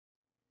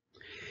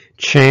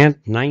Chant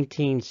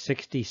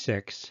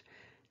 1966.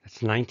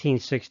 That's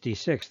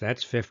 1966.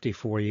 That's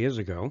 54 years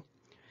ago.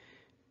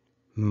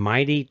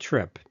 Mighty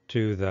trip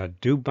to the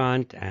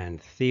Dubawnt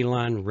and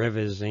Thelon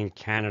rivers in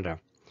Canada.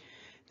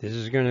 This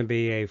is going to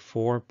be a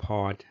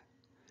 4-part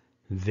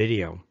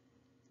video.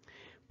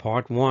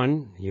 Part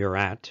 1 you're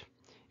at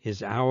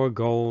is our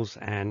goals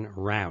and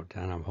route,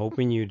 and I'm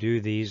hoping you do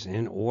these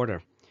in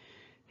order.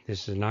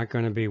 This is not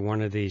going to be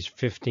one of these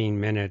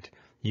 15-minute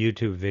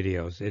YouTube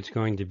videos. It's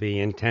going to be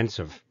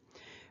intensive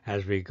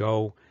as we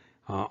go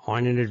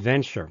on an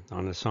adventure,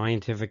 on a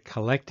scientific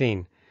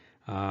collecting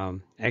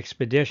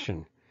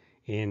expedition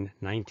in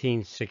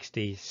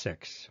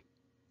 1966.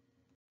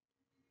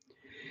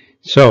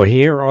 So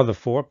here are the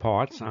 4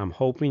 parts. I'm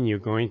hoping you're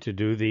going to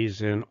do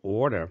these in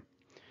order.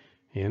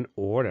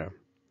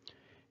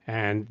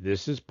 And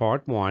this is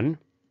part 1.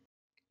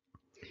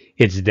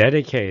 It's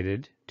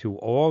dedicated to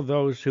all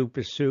those who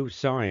pursue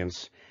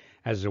science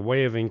as a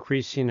way of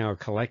increasing our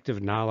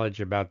collective knowledge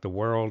about the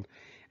world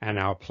and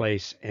our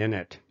place in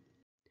it.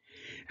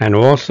 And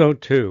also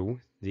to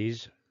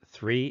these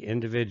 3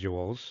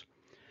 individuals,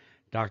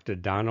 Dr.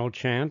 Donald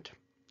Chant,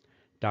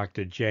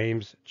 Dr.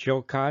 James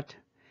Chillcott,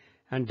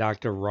 and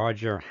Dr.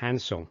 Roger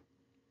Hansell,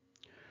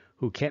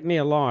 who kept me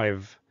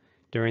alive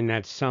during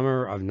that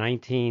summer of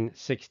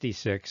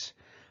 1966,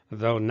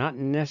 though not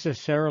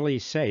necessarily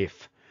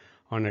safe,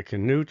 on a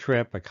canoe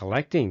trip, a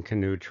collecting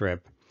canoe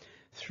trip,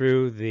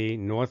 through the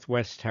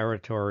Northwest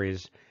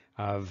Territories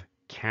of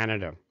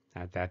Canada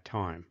at that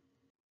time.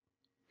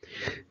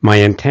 My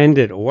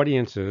intended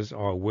audiences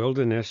are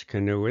wilderness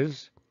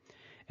canoers,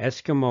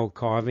 Eskimo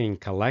carving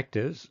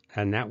collectors,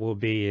 and that will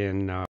be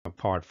in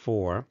part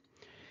 4,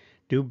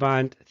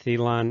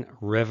 Dubawnt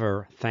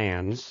River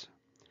fans,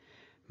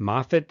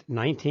 Moffatt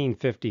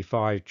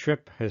 1955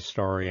 trip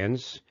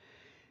historians,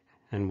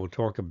 and we'll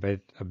talk a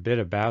bit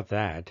about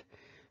that,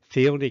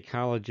 field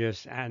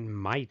ecologists and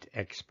mite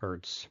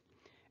experts,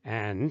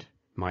 and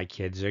my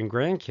kids and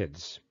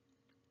grandkids.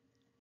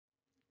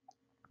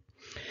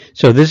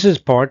 So this is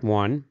part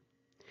 1. I'm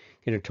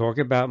going to talk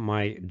about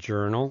my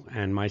journal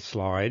and my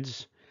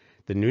slides,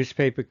 the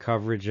newspaper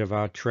coverage of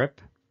our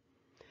trip,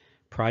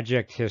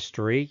 project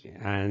history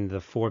and the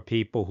 4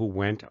 people who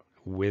went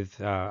with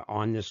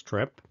on this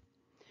trip,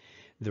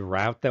 the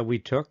route that we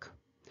took,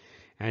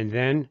 and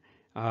then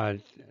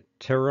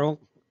Tyrrell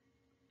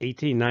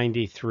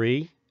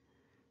 1893,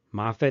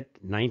 Moffatt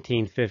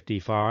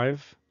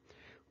 1955,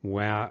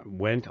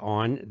 went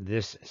on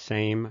this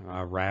same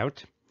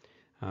route.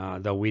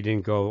 Though we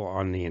didn't go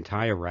on the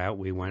entire route,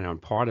 we went on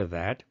part of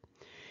that.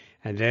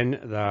 And then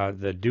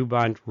the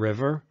Dubawnt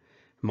River,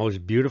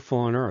 most beautiful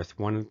on earth.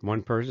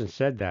 One person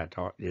said that.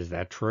 Is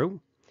that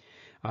true?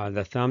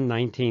 The Thum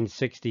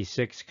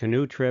 1966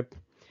 canoe trip,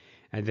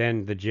 and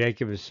then the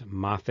Jacobs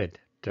Moffatt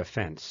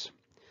defense.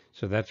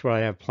 So that's what I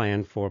have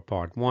planned for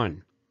part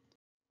 1.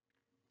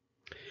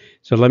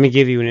 So let me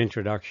give you an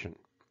introduction.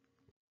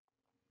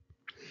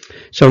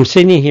 So I'm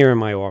sitting here in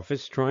my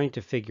office trying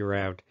to figure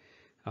out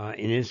an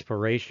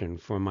inspiration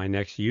for my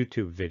next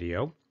YouTube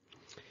video.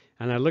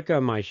 And I look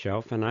on my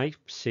shelf and I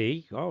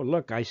see, oh,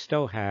 look, I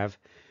still have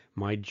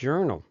my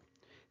journal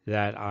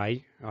that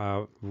I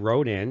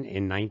wrote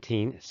in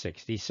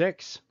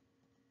 1966.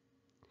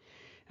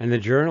 And the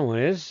journal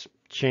is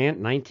Chant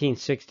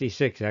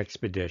 1966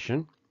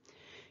 Expedition,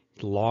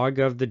 log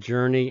of the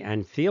journey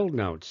and field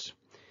notes.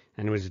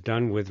 And it was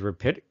done with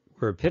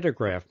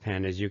rapidograph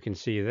pen, as you can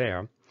see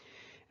there.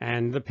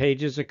 And the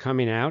pages are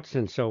coming out,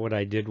 and so what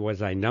I did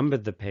was I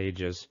numbered the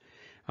pages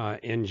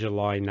in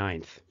July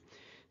 9th.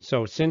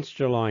 So since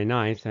July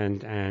 9th,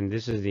 and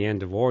this is the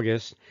end of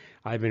August,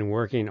 I've been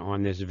working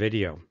on this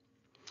video.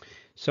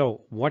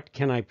 So what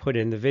can I put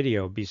in the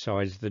video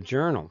besides the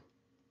journal?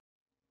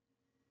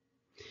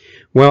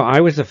 Well,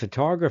 I was a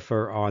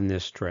photographer on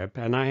this trip,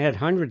 and I had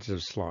hundreds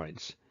of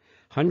slides,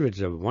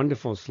 hundreds of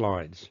wonderful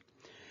slides,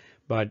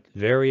 but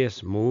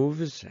various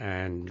moves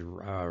and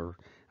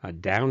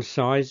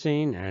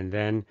downsizing, and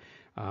then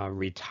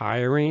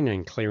retiring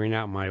and clearing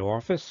out my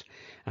office,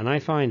 and I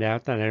find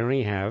out that I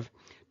only have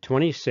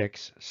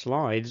 26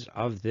 slides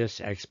of this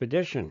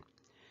expedition.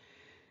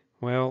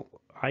 Well,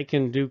 I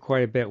can do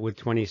quite a bit with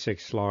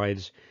 26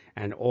 slides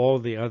and all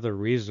the other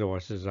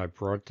resources I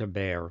brought to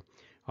bear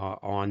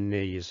on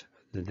this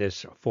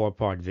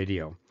 4-part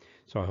video.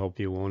 So I hope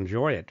you will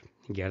enjoy it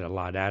and get a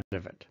lot out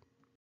of it.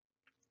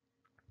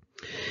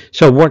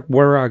 So what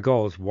were our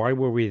goals? Why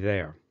were we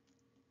there?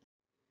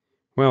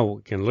 Well,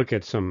 we can look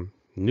at some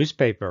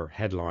newspaper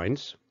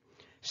headlines.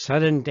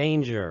 Sudden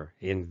danger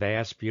in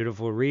vast,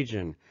 beautiful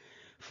region.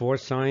 4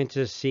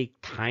 scientists seek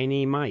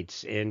tiny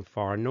mites in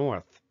far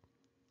north.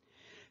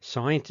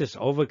 Scientists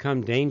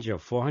overcome danger.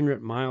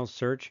 400-mile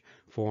search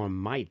for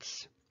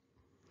mites.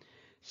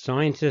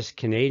 Scientists'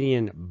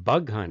 Canadian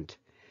bug hunt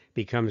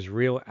becomes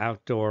real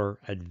outdoor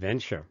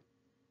adventure.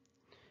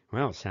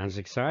 Well, sounds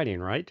exciting,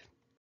 right?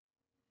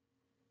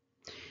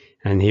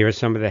 And here are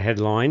some of the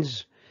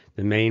headlines.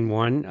 The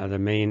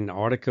main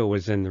article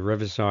was in the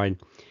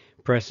Riverside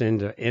Press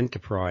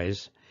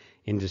Enterprise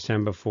in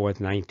December 4th,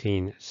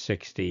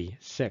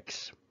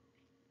 1966.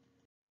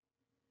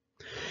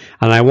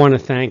 And I want to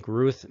thank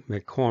Ruth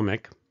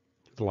McCormick,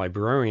 the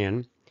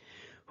librarian,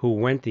 who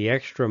went the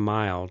extra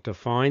mile to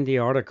find the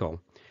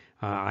article.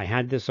 I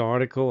had this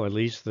article, at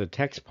least the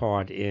text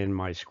part, in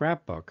my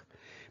scrapbook,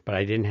 but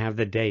I didn't have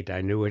the date.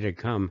 I knew it had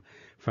come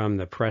from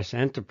the Press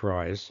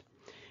Enterprise,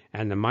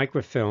 and the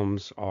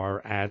microfilms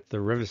are at the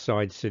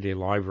Riverside City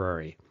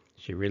Library.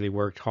 She really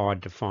worked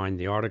hard to find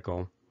the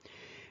article.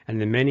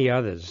 And the many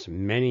others,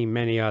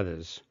 many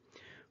others,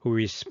 who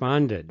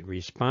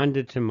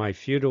responded to my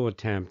futile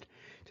attempt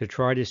to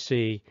try to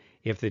see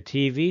if the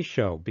TV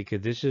show,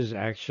 because this is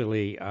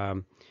actually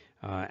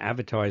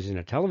advertising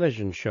a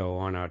television show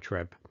on our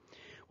trip,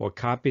 or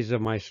copies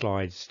of my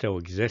slides still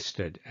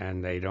existed,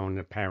 and they don't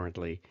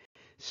apparently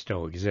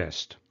still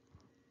exist.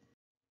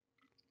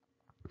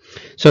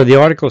 So the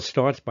article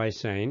starts by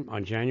saying,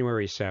 on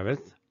January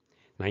 7th,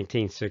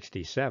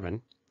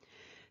 1967,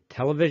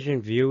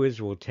 television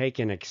viewers will take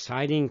an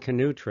exciting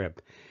canoe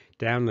trip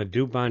down the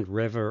Dubawnt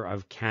River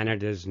of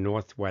Canada's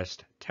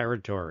Northwest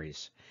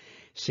Territories,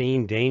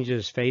 seeing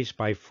dangers faced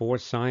by 4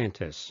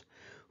 scientists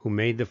who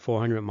made the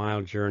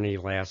 400-mile journey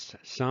last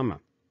summer.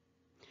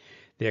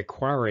 Their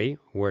quarry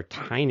were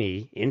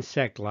tiny,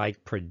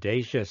 insect-like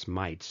predaceous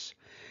mites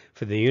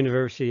for the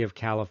University of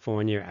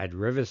California at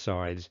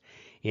Riverside's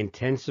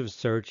intensive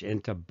search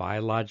into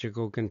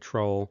biological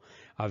control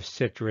of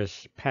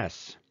citrus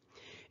pests,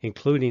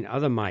 including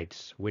other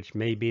mites which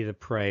may be the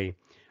prey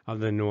of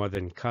the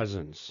northern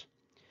cousins.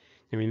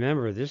 And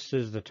remember, this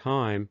is the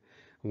time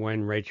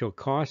when Rachel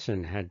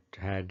Carson had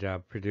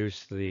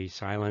produced the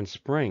Silent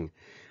Spring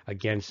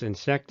against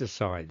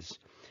insecticides,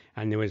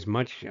 and there was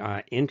much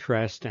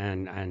interest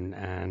and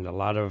a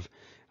lot of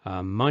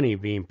money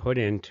being put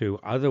into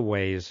other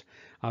ways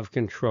of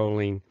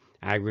controlling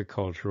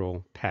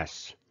agricultural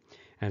pests.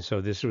 And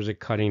so this was a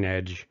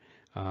cutting-edge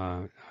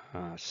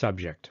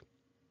subject.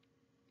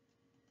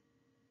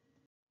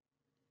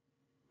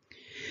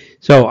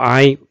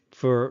 So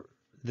for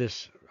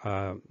this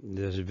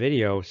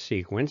video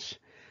sequence,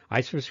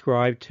 I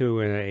subscribed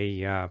to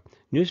a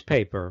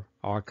newspaper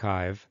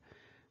archive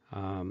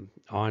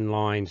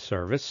online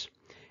service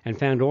and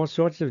found all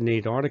sorts of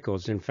neat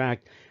articles. In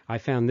fact, I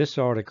found this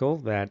article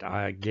that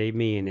gave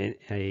me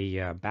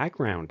a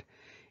background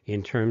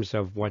in terms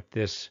of what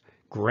this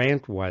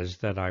grant was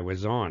that I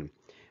was on,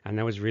 and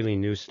that was really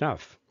new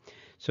stuff.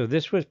 So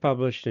this was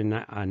published in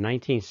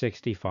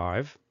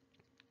 1965,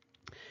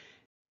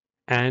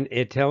 and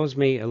it tells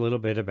me a little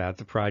bit about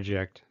the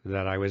project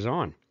that I was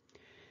on.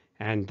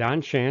 And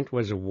Don Chant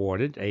was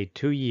awarded a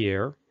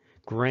 2-year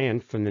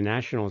grant from the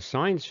National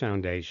Science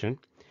Foundation.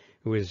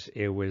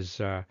 It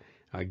was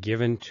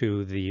given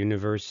to the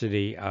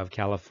University of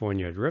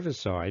California at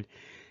Riverside.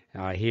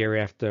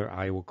 Hereafter,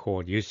 I will call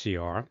it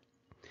UCR.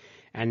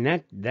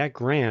 And that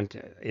grant,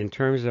 in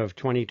terms of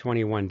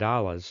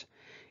 $2021,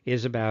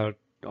 is about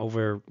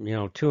over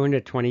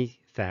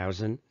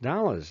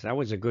 $220,000. That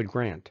was a good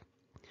grant.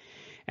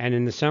 And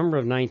in the summer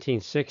of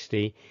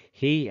 1960,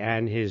 he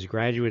and his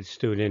graduate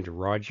student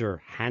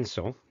Roger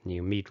Hansell,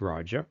 you meet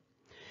Roger,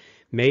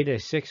 made a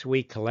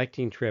 6-week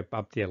collecting trip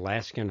up the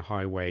Alaskan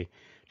Highway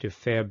to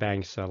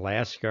Fairbanks,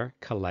 Alaska,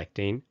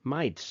 collecting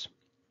mites.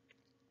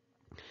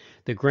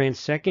 The grant's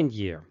second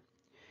year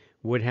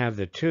would have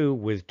the two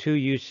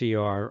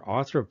UCR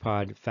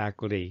arthropod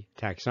faculty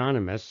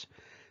taxonomists,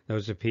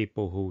 those are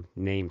people who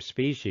name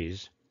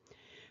species,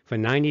 for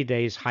 90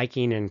 days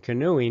hiking and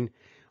canoeing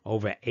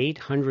over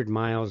 800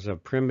 miles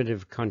of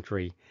primitive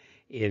country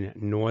in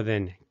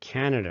northern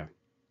Canada.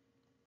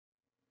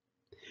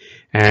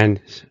 And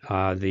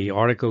the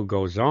article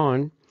goes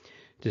on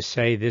to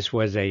say this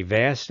was a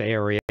vast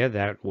area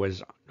that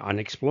was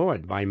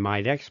unexplored by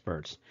mite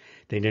experts.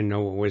 They didn't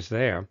know what was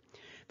there,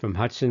 from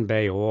Hudson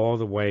Bay all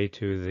the way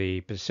to the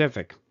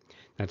Pacific.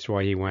 That's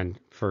why he went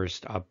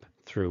first up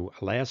through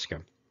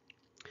Alaska.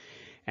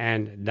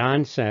 And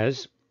Don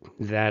says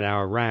that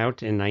our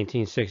route in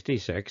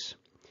 1966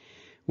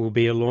 will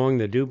be along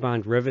the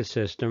Dubawnt River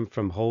system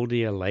from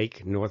Wholdaia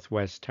Lake,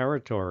 Northwest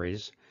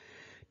Territories,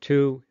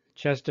 to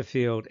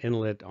Chesterfield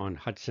Inlet on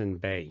Hudson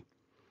Bay,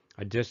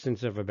 a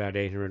distance of about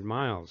 800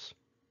 miles.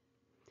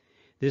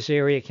 This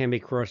area can be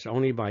crossed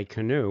only by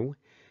canoe,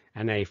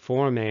 and a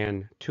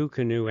 4-man,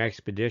 2-canoe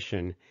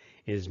expedition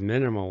is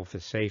minimal for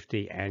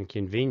safety and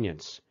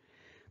convenience.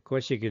 Of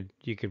course, you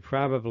could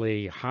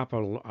probably hop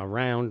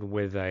around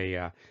with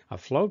a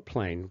float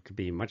plane. It could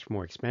be much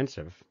more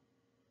expensive.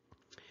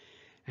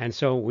 And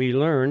so we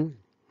learn,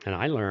 and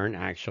I learned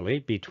actually,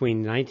 between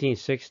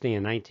 1960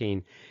 and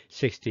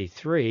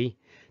 1963,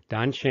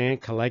 Don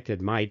Chant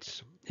collected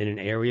mites in an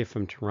area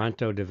from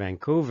Toronto to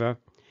Vancouver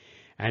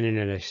and in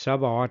a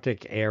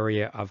subarctic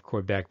area of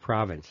Quebec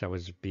province that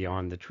was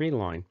beyond the tree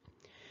line,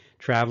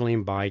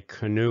 traveling by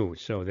canoe.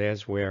 So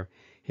there's where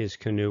his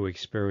canoe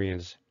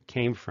experience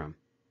came from.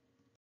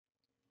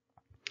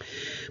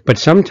 But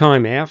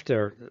sometime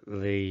after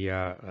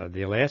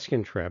the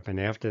Alaskan trip and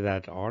after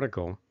that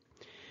article,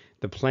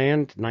 the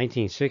planned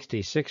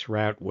 1966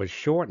 route was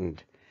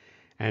shortened,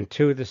 and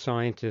two of the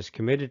scientists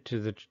committed to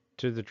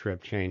the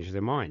trip changed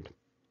their mind.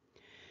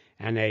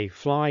 And a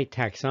fly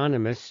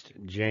taxonomist,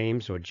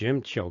 James or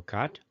Jim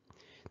Chillcott,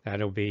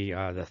 that'll be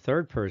the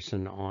third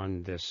person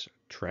on this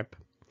trip,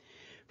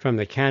 from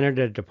the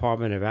Canada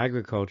Department of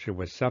Agriculture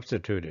was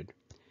substituted.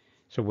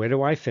 So where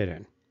do I fit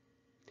in?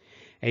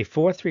 A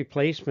fourth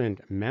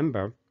replacement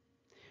member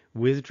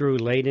withdrew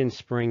late in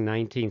spring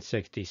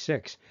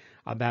 1966,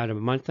 about a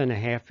month and a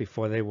half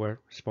before they were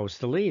supposed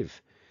to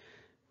leave,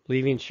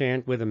 leaving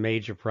Chant with a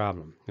major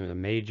problem. It was a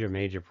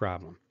major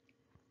problem.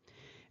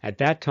 At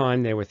that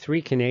time, there were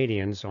 3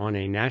 Canadians on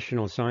a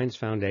National Science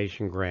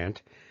Foundation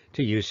grant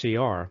to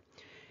UCR,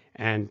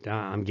 and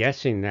I'm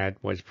guessing that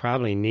was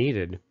probably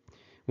needed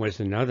was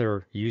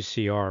another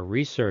UCR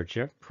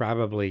researcher,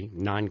 probably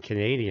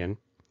non-Canadian,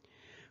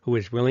 who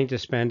was willing to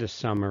spend a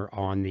summer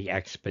on the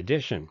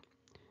expedition,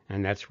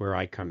 and that's where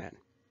I come in.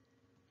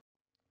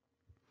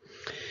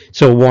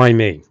 So why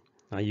me?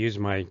 I use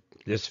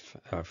this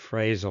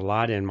phrase a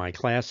lot in my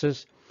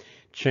classes.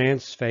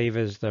 Chance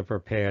favors the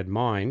prepared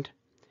mind.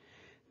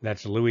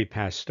 That's Louis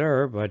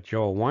Pasteur, but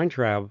Joel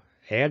Weintraub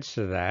adds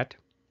to that,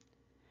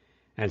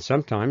 and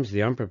sometimes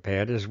the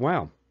unprepared as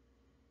well.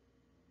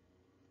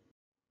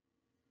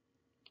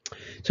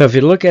 So if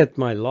you look at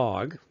my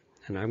log,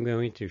 and I'm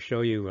going to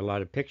show you a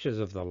lot of pictures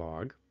of the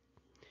log,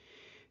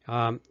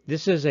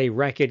 this is a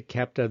record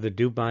kept of the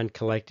Dubawnt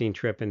collecting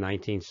trip in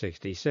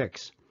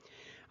 1966.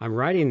 I'm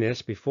writing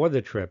this before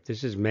the trip.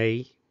 This is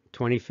May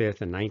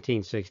 25th in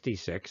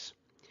 1966.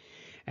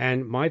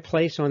 And my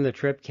place on the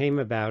trip came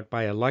about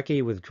by a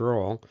lucky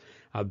withdrawal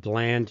of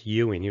Bland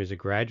Ewing. He was a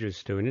graduate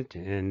student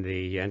in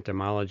the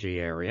entomology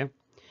area.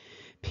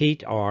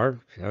 Pete R.,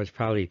 that was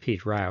probably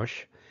Pete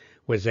Rausch,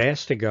 was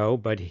asked to go,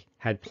 but he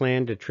had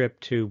planned a trip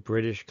to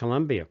British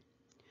Columbia.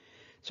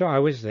 So I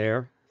was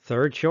their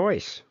third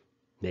choice,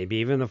 maybe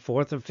even the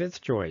fourth or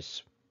fifth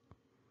choice.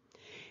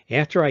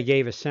 After I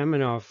gave a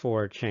seminar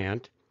for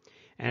Chant,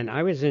 and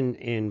I was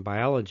in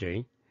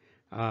biology,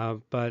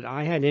 but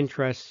I had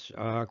interests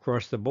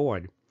across the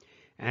board.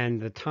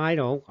 And the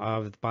title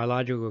of the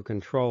Biological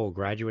Control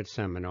Graduate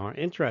Seminar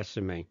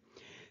interested me.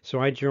 So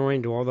I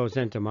joined all those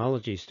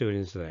entomology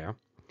students there.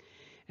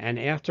 And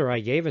after I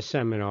gave a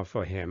seminar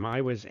for him,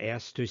 I was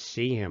asked to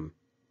see him.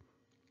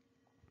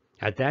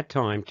 At that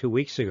time, 2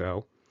 weeks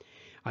ago,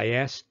 I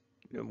asked,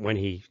 when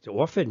he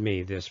offered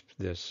me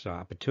this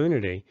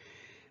opportunity,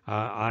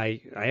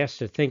 I asked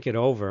to think it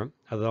over,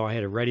 although I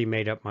had already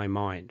made up my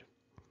mind.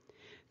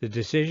 The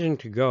decision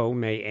to go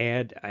may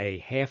add a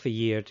half a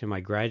year to my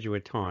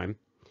graduate time,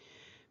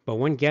 but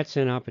one gets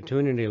an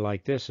opportunity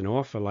like this, an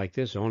offer like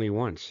this, only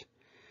once.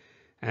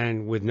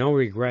 And with no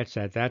regrets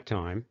at that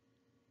time,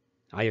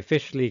 I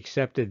officially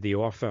accepted the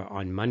offer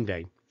on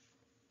Monday.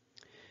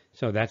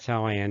 So that's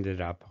how I ended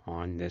up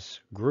on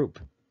this group.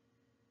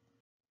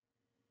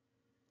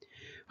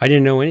 I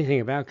didn't know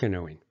anything about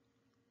canoeing,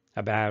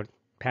 about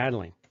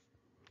paddling.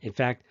 In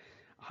fact,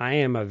 I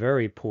am a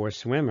very poor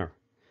swimmer.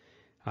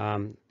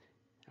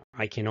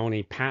 I can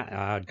only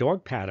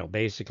dog paddle,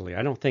 basically.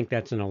 I don't think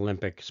that's an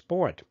Olympic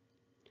sport.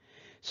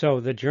 So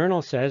the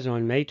journal says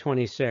on May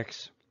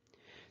 26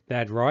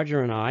 that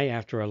Roger and I,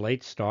 after a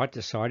late start,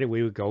 decided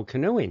we would go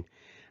canoeing.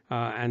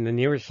 And the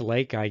nearest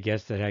lake, I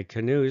guess, that had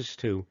canoes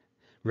to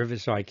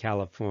Riverside,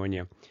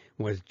 California,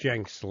 was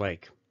Jenks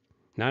Lake.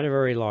 Not a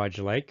very large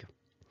lake.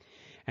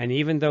 And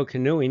even though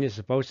canoeing is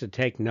supposed to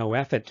take no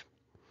effort,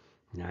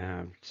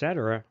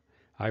 etc.,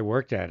 I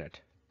worked at it.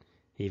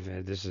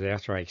 Even this is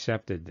after I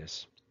accepted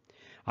this.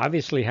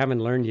 Obviously,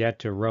 haven't learned yet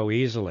to row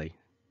easily.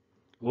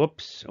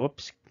 Oops.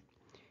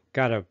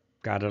 Gotta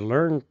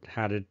learn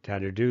how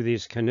to do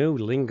these canoe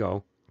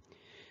lingo.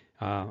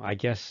 I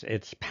guess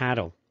it's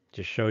paddle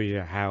to show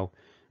you how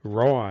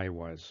raw I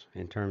was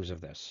in terms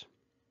of this.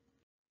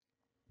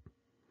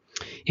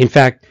 In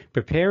fact,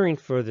 preparing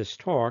for this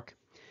talk,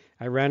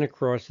 I ran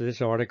across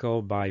this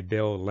article by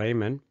Bill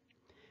Lehman,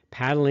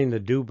 Paddling the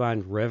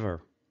Dubawnt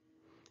River,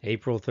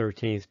 April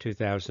 13th,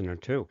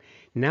 2002.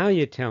 Now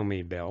you tell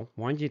me, Bill.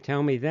 Why didn't you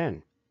tell me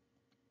then?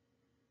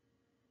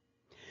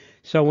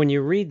 So when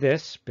you read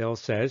this, Bill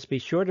says, be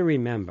sure to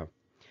remember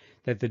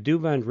that the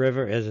Dubawnt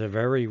River is a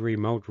very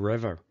remote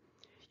river.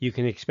 You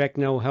can expect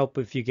no help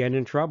if you get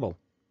in trouble.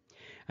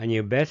 And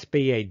you best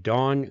be a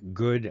darn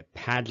good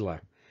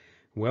paddler,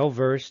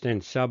 well-versed in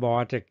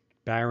subarctic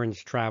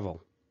Barrens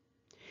travel.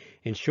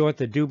 In short,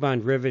 the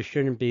Dubawnt River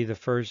shouldn't be the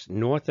first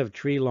north of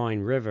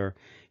treeline river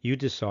you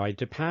decide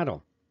to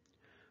paddle.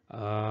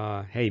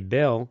 Hey,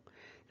 Bill,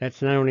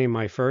 that's not only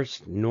my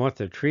first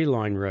north of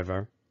treeline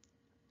river,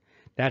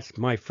 that's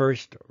my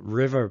first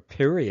river,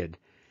 period,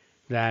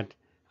 that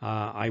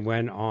I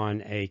went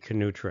on a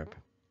canoe trip.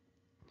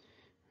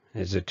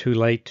 Is it too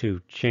late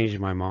to change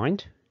my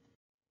mind?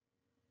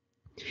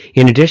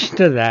 In addition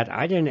to that,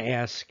 I didn't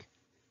ask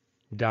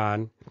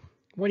Don,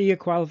 what are your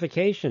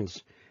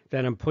qualifications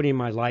that I'm putting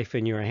my life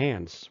in your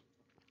hands?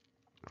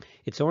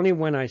 It's only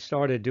when I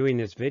started doing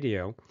this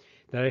video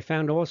that I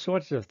found all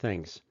sorts of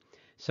things,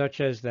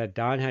 such as that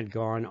Don had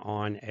gone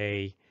on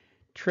a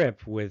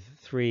trip with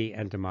 3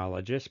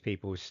 entomologists,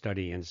 people who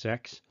study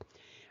insects,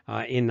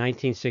 in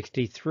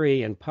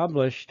 1963 and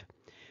published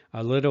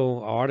a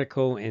little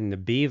article in the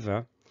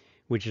Beaver,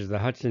 which is the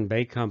Hudson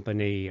Bay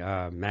Company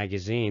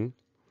magazine,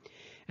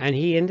 and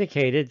he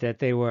indicated that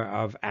they were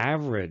of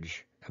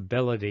average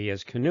ability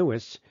as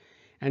canoeists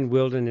and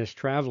wilderness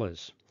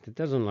travelers. It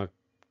doesn't look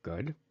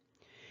good.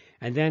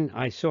 And then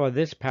I saw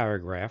this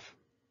paragraph.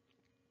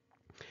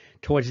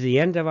 Towards the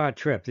end of our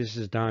trip, this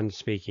is Don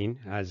speaking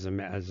as a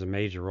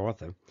major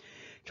author.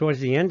 Towards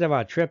the end of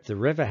our trip, the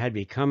river had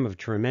become of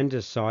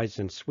tremendous size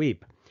and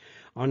sweep.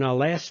 On our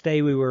last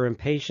day, we were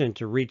impatient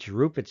to reach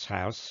Rupert's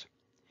house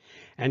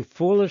and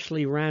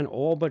foolishly ran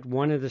all but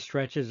one of the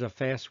stretches of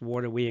fast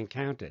water we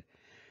encountered.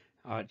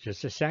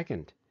 Just a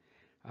second.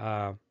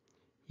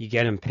 You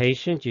get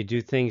impatient, you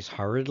do things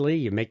hurriedly,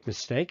 you make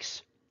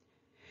mistakes,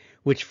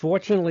 which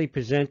fortunately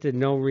presented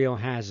no real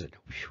hazard.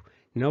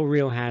 No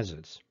real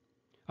hazards.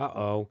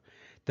 Uh-oh.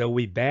 Though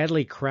we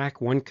badly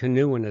cracked one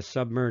canoe in a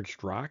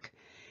submerged rock,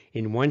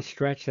 in one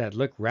stretch that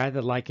looked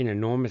rather like an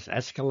enormous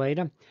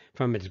escalator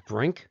from its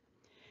brink,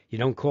 you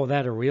don't call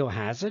that a real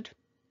hazard?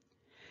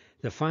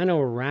 The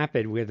final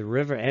rapid where the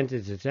river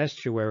enters its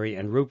estuary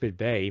in Rupert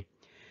Bay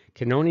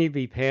can only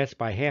be passed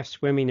by half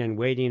swimming and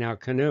wading our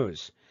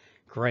canoes.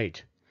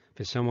 Great,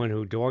 for someone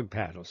who dog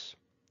paddles.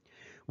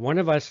 One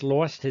of us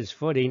lost his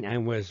footing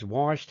and was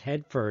washed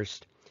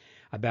headfirst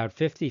about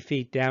 50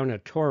 feet down a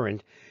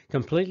torrent,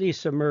 completely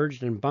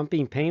submerged and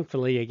bumping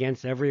painfully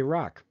against every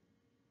rock.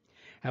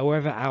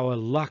 However, our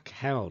luck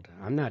held.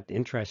 I'm not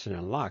interested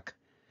in luck.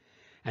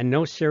 And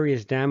no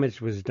serious damage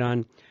was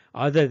done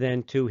other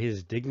than to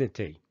his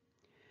dignity.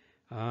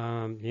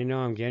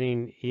 I'm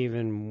getting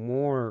even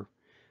more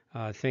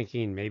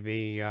thinking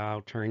maybe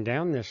I'll turn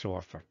down this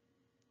offer.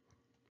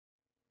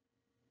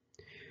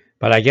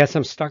 But I guess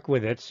I'm stuck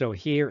with it, so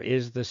here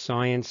is the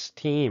science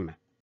team.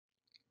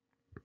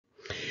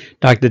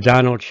 Dr.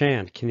 Donald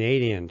Chant,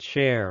 Canadian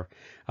Chair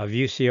of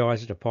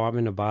UCR's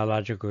Department of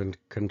Biological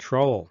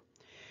Control.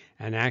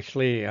 And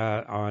actually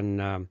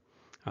on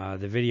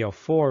the video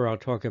 4, I'll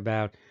talk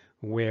about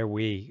where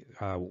we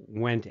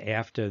went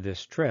after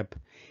this trip.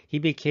 He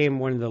became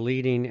one of the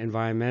leading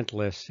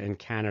environmentalists in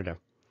Canada,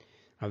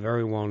 a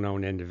very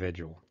well-known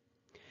individual.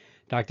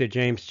 Dr.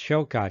 James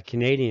Chillcott,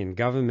 Canadian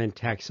government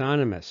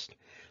taxonomist,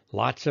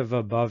 lots of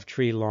above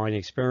tree line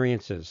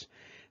experiences.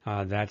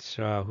 That's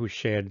who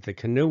shared the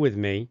canoe with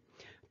me.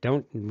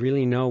 Don't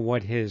really know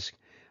what his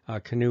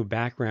canoe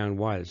background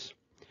was.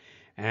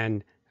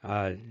 And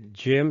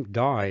Jim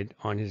died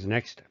on his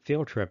next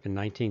field trip in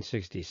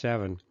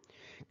 1967,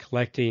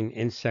 collecting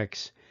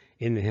insects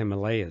in the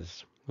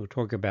Himalayas. We'll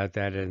talk about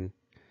that in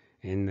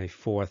the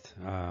fourth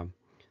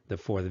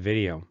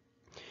video.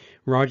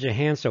 Roger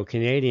Hansell,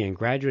 Canadian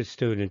graduate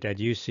student at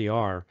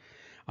UCR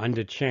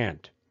under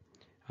Chant.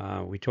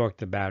 We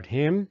talked about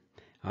him.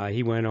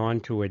 He went on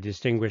to a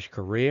distinguished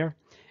career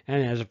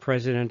and as a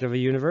president of a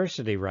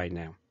university right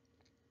now.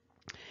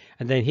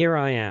 And then here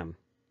I am,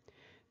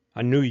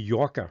 a New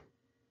Yorker.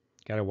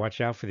 Got to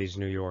watch out for these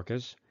New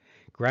Yorkers.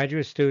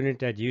 Graduate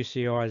student at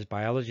UCR's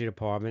biology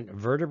department,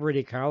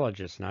 vertebrate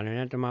ecologist, not an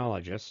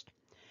entomologist.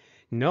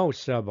 No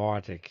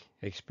subarctic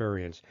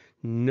experience,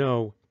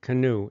 no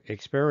canoe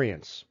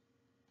experience.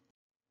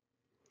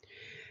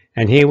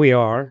 And here we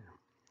are.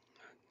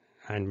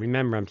 And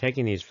remember, I'm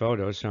taking these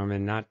photos, so I'm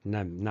in not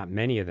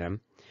many of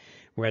them.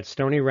 We're at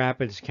Stony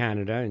Rapids,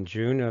 Canada, in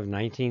June of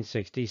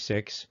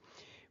 1966,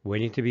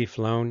 waiting to be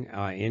flown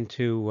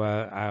into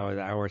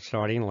our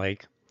starting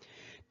lake.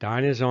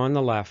 Don is on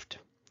the left.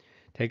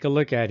 Take a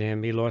look at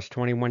him. He lost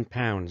 21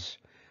 pounds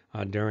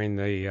during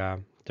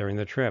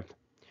the trip.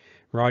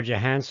 Roger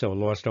Hansell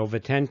lost over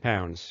 10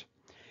 pounds.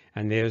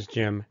 And there's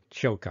Jim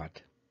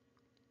Chillcott.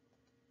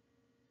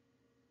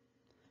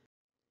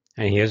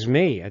 And here's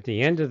me at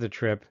the end of the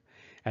trip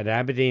at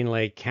Aberdeen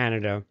Lake,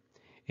 Canada,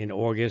 in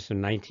August of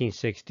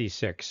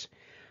 1966.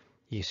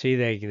 You see,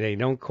 they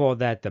don't call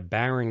that the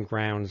Barren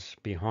Grounds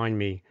behind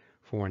me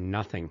for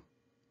nothing.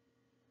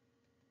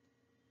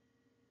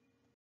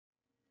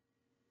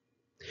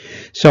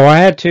 So I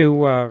had to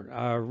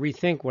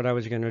rethink what I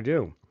was going to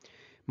do.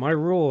 My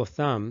rule of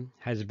thumb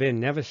has been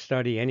never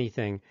study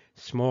anything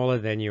smaller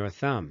than your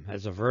thumb.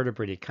 As a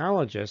vertebrate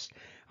ecologist,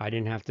 I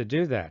didn't have to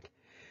do that.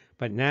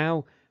 But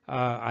now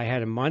I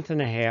had a month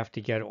and a half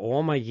to get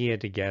all my gear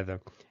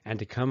together and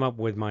to come up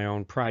with my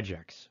own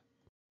projects.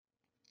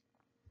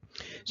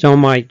 So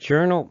my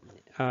journal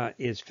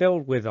is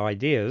filled with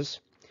ideas.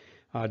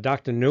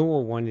 Dr.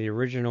 Newell, one of the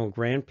original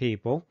grant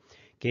people,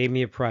 gave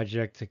me a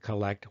project to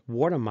collect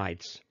water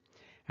mites.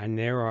 And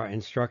there are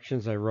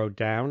instructions I wrote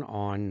down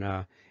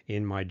on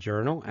in my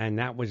journal, and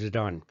that was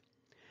done.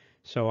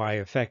 So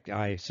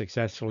I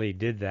successfully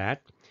did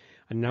that.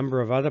 A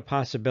number of other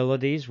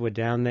possibilities were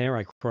down there.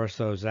 I crossed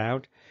those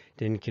out,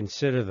 didn't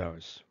consider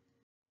those.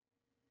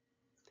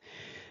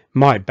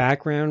 My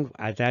background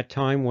at that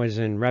time was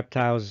in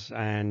reptiles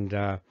and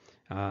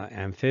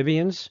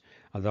amphibians,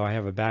 although I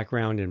have a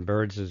background in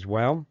birds as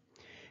well.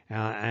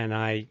 And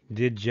I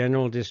did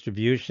general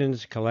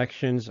distributions,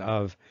 collections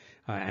of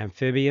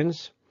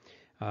amphibians,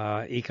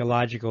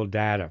 ecological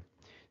data.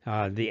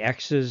 The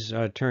X's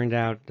turned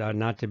out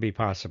not to be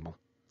possible.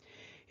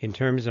 In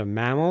terms of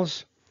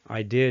mammals,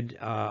 I did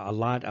a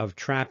lot of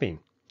trapping,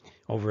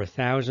 over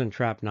 1,000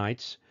 trap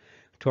nights.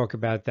 Talk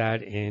about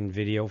that in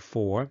video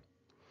 4.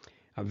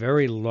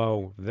 Very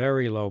low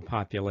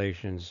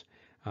populations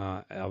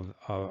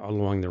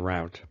along the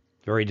route.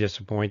 Very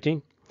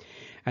disappointing.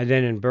 And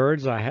then in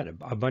birds, I had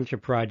a bunch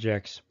of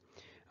projects,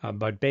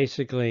 but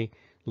basically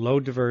low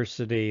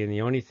diversity, and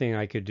the only thing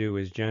I could do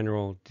is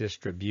general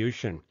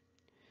distribution.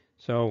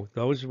 So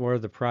those were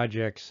the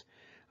projects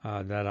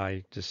that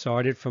I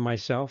decided for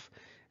myself,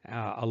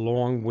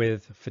 along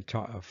with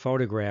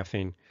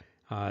photographing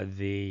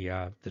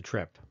the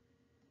trip.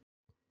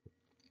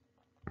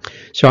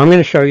 So I'm going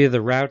to show you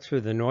the route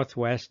through the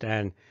Northwest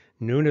and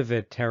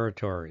Nunavut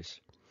Territories.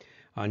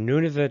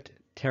 Nunavut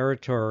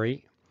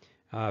Territory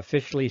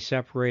officially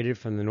separated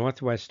from the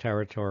Northwest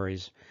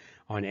Territories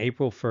on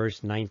April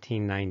 1st,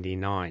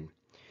 1999.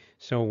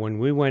 So when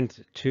we went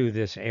to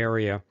this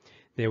area,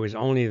 there was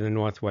only the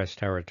Northwest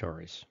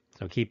Territories.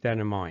 So keep that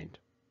in mind.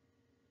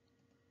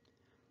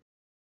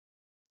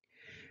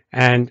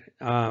 And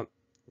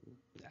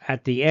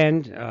at the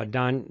end,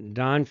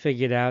 Don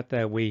figured out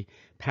that we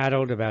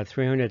paddled about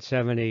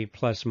 370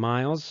 plus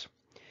miles.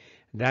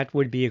 That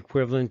would be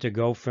equivalent to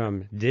go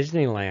from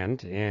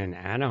Disneyland in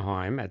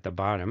Anaheim at the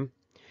bottom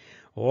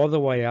all the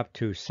way up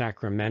to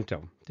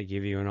Sacramento, to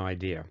give you an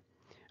idea.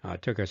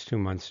 It took us 2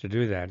 months to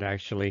do that.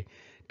 Actually,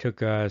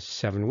 took us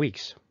 7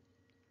 weeks.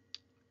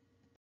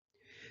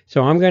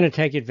 So I'm going to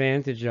take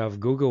advantage of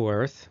Google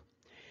Earth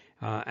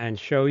and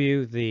show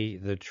you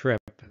the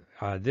trip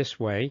this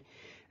way.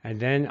 And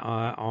then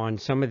on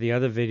some of the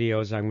other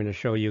videos, I'm going to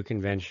show you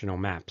conventional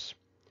maps.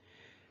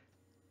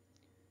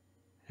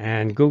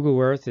 And Google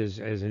Earth is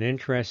an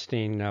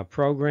interesting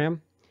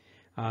program.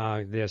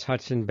 There's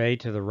Hudson Bay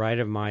to the right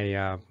of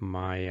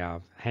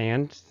my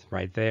hand,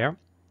 right there.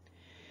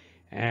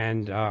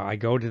 And I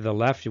go to the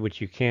left,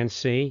 which you can't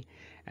see,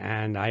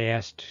 and I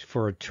asked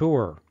for a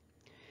tour.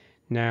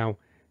 Now,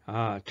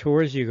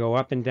 tours, you go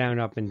up and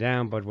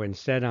down, but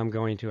instead I'm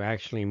going to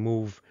actually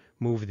move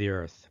the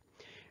Earth.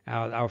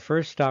 Our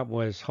first stop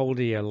was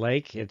Wholdaia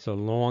Lake. It's a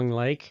long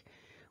lake.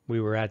 We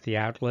were at the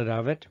outlet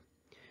of it.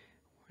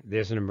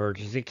 There's an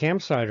emergency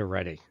campsite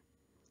already.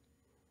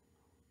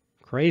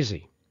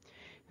 Crazy.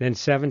 Then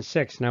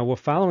 7-6. Now we're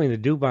following the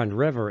Dubawnt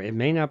River. It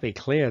may not be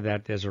clear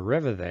that there's a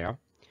river there.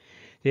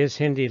 There's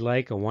Hindi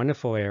Lake, a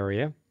wonderful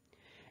area,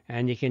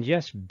 and you can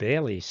just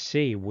barely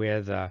see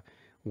where the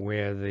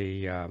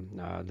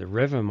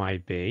river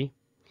might be.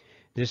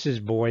 This is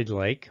Boyd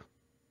Lake,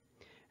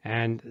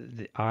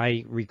 and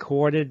I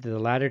recorded the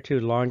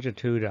latitude,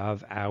 longitude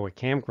of our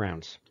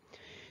campgrounds,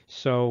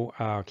 so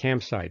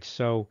campsites.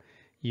 So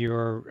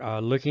you're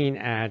looking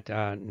at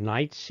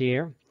nights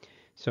here.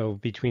 So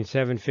between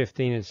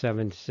 7:15 and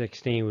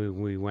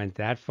 7:16, we went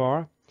that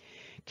far.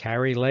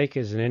 Carrie Lake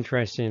is an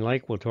interesting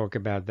lake. We'll talk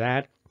about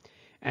that.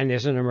 And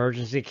there's an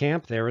emergency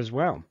camp there as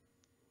well.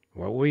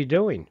 What were we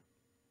doing?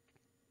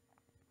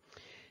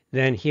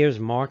 Then here's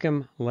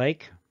Markham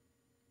Lake.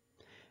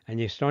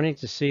 And you're starting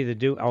to see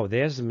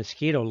there's the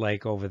Mosquito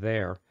Lake over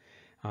there.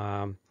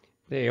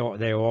 They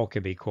all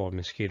could be called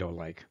Mosquito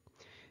Lake.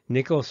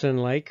 Nicholson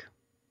Lake.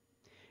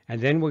 And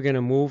then we're going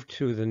to move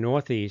to the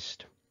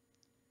northeast.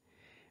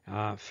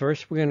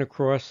 First, we're going to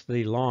cross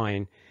the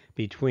line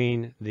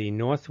between the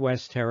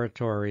Northwest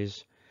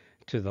Territories.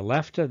 To the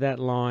left of that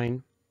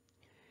line,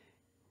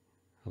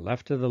 to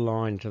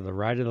the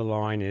right of the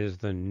line is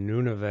the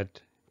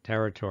Nunavut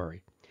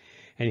Territory.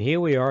 And here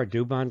we are at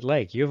Dubawnt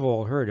Lake. You've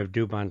all heard of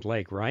Dubawnt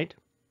Lake, right?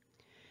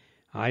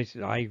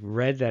 I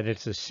read that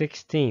it's the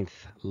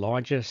 16th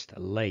largest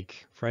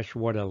lake,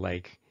 freshwater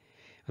lake,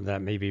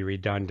 that may be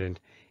redundant,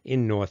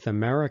 in North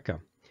America.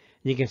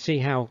 You can see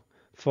how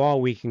far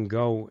we can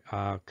go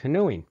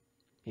canoeing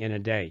in a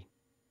day.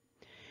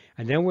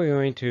 And then we're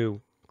going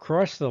to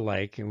cross the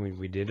lake, and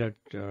we did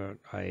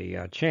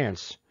a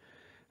chance,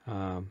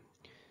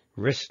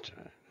 risked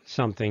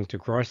something to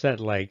cross that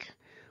lake,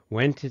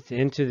 went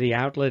into the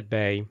outlet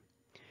bay,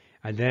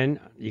 and then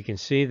you can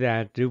see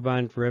that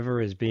Dubawnt River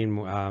is being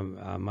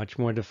much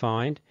more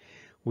defined.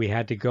 We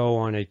had to go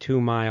on a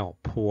 2-mile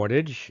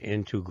portage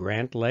into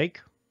Grant Lake.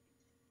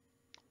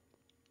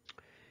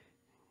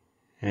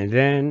 And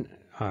then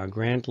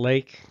Grant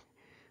Lake,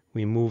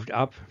 we moved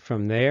up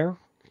from there.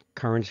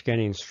 Current's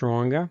getting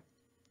stronger,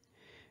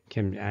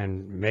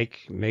 and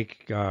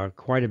make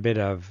quite a bit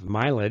of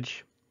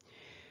mileage.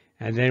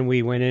 And then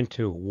we went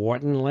into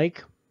Wharton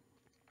Lake.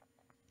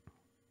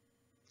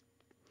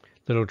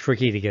 Little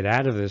tricky to get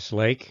out of this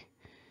lake,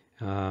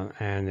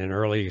 and an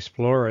early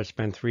explorer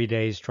spent 3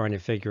 days trying to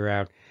figure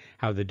out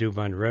how the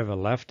Dubawnt River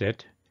left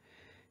it.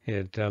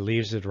 It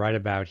leaves it right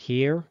about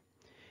here.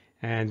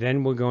 And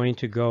then we're going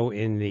to go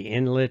in the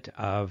inlet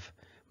of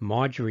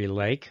Marjorie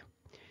Lake.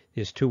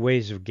 There's 2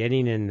 ways of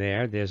getting in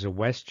there. There's a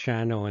west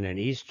channel and an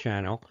east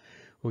channel.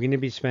 We're going to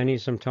be spending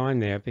some time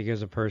there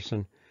because a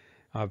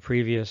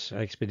previous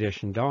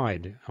expedition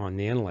died on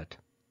the inlet.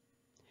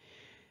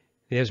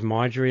 There's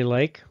Marjorie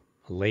Lake,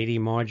 Lady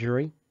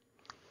Marjorie.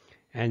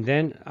 And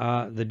then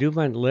the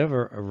Dubawnt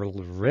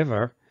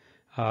River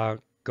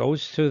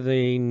goes to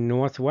the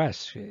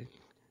northwest.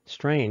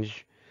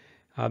 Strange.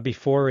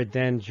 Before it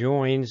then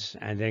joins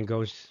and then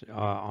goes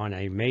on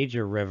a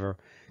major river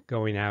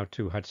going out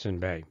to Hudson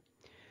Bay.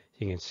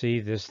 You can see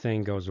this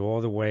thing goes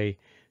all the way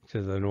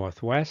to the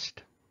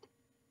northwest.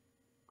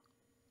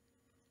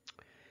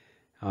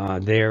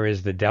 There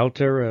is the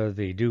delta of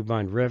the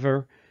Dubawnt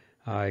River.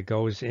 It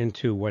goes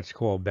into what's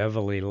called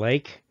Beverly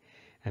Lake,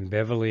 and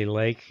Beverly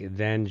Lake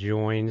then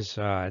joins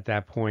at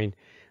that point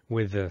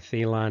with the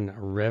Thelon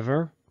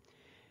River,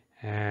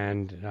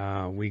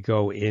 and we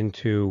go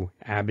into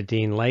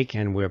Aberdeen Lake,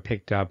 and we're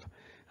picked up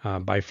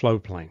by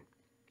floatplane.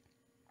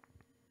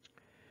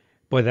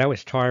 Boy, that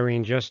was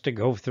tiring just to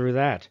go through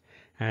that,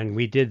 and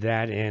we did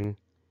that in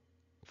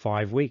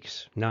 5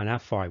 weeks. No,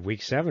 not 5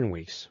 weeks, 7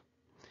 weeks.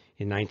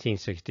 In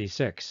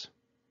 1966.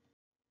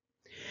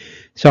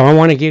 So I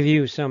want to give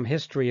you some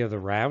history of the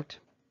route.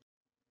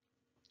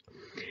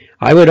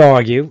 I would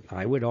argue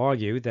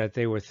that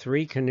there were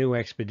 3 canoe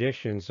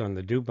expeditions on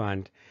the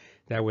Dubawnt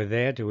that were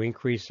there to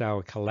increase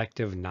our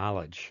collective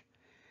knowledge.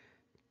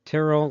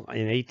 Tyrrell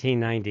in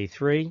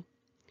 1893,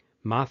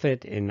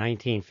 Moffatt in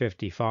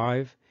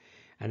 1955,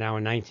 and our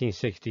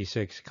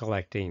 1966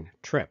 collecting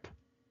trip.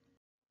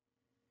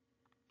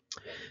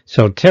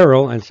 So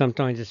Tyrrell, and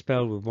sometimes it's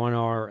spelled with 1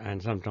 R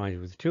and sometimes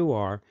with 2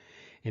 R,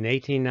 in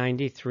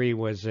 1893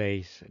 was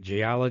a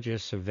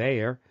geologist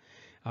surveyor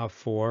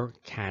for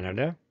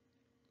Canada.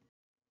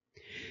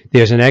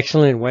 There's an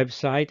excellent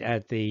website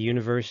at the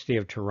University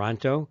of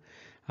Toronto.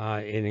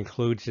 It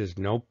includes his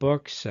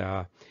notebooks,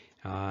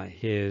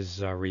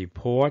 his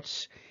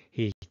reports.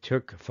 He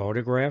took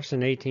photographs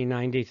in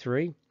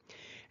 1893,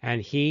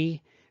 and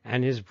he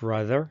and his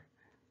brother,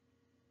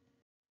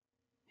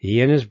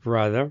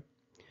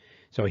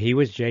 so he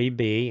was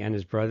JB and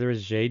his brother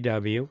is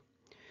JW,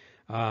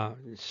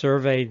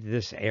 surveyed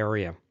this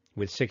area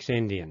with 6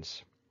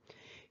 Indians.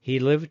 He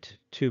lived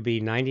to be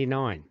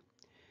 99.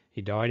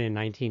 He died in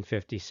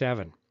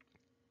 1957.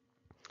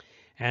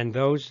 And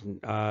those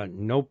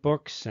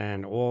notebooks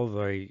and all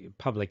the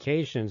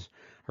publications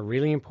are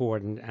really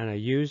important and are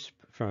used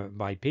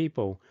by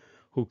people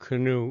who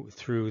canoe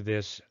through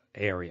this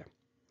area.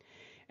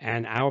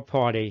 And our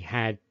party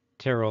had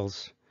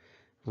Tyrrell's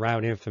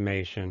route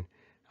information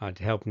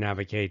to help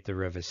navigate the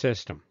river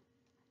system.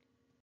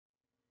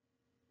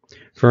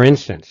 For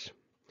instance,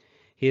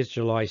 here's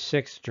July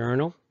 6th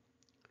journal.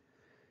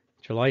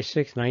 July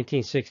 6,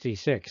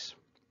 1966.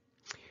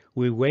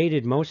 We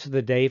waited most of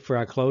the day for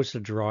our clothes to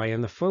dry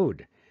and the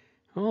food.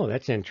 Oh,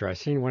 that's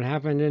interesting. What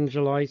happened in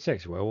July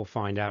 6th? Well, we'll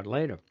find out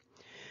later.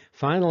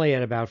 Finally,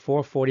 at about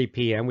 4:40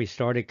 p.m., we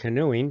started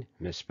canoeing,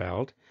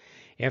 misspelled,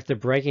 after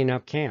breaking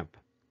up camp.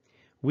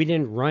 We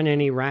didn't run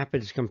any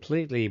rapids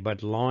completely,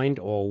 but lined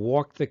or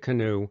walked the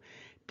canoe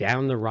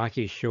down the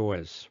rocky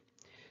shores.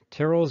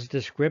 Tyrrell's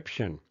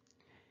description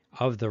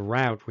of the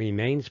route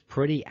remains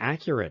pretty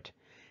accurate,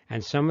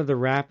 and some of the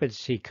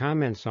rapids he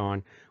comments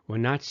on were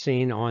not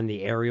seen on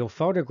the aerial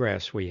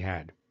photographs we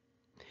had.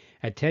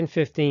 At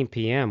 10:15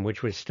 p.m.,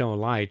 which was still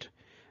light,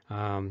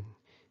 and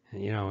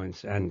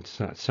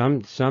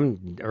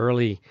some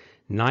early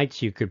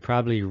nights you could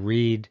probably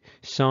read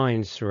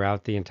signs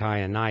throughout the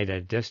entire night at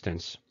a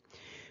distance.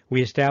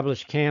 We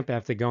established camp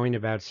after going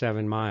about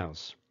 7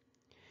 miles.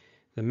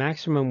 The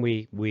maximum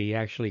we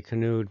actually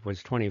canoed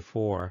was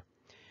 24,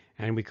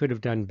 and we could have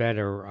done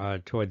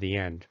better toward the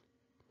end.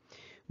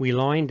 We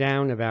lined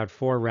down about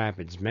 4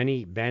 rapids.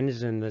 Many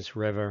bends in this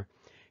river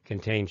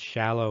contain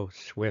shallow,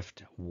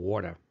 swift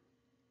water.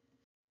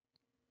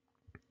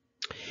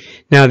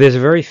 Now, there's a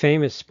very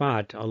famous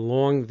spot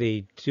along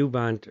the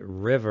Dubawnt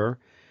River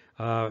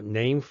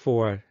named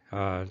for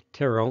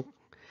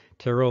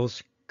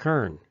Tyrrell's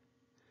Cairn.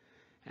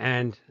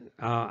 And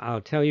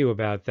I'll tell you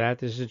about that.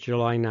 This is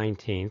July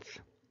 19th.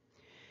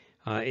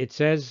 It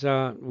says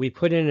we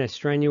put in a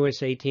strenuous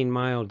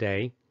 18-mile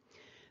day.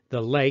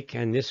 The lake,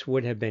 and this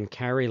would have been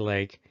Carey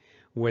Lake,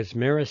 was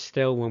mirror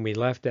still when we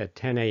left at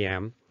 10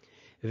 a.m.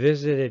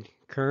 Visited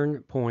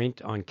Cairn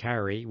Point on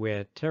Carey,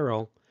 where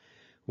Tyrrell,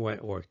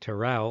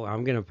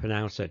 I'm going to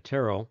pronounce it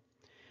Tyrrell,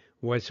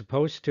 was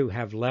supposed to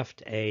have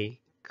left a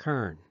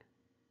cairn.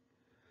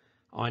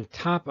 On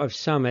top of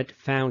summit,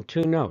 found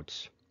 2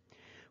 notes.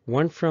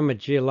 One from a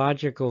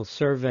geological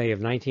survey of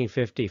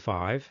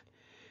 1955,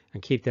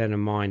 and keep that in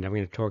mind, I'm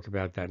going to talk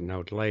about that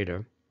note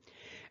later,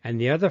 and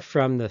the other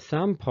from the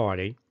Thum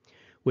party,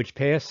 which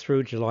passed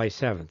through July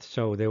 7th.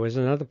 So there was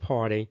another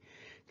party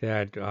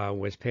that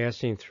was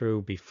passing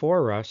through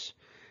before us.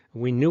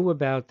 We knew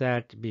about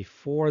that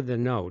before the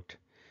note.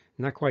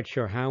 Not quite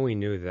sure how we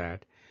knew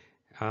that.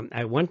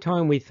 At one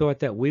time, we thought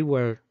that we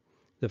were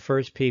the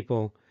first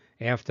people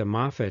after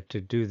Moffatt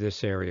to do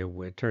this area.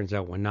 It turns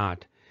out we're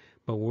not.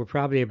 But we're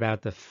probably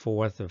about the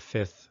 4th or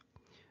 5th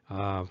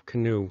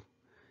canoe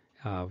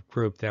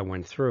group that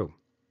went through.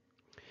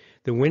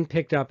 The wind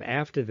picked up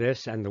after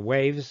this, and the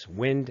waves,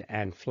 wind,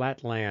 and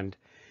flat land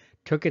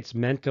took its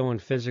mental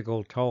and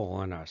physical toll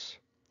on us.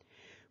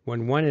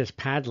 When one is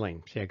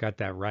paddling, see, I got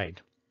that right,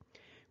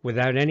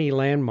 without any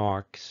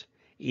landmarks,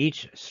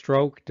 each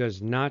stroke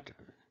does not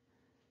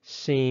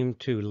seem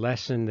to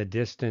lessen the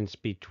distance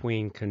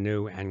between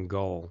canoe and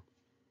goal.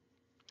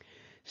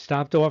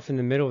 Stopped off in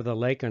the middle of the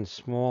lake on a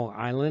small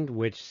island,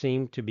 which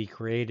seemed to be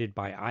created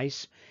by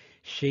ice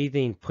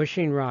sheathing,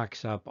 pushing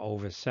rocks up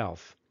over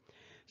self.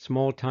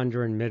 Small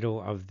tundra in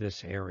middle of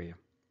this area.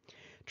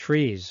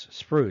 Trees,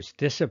 spruce,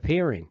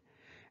 disappearing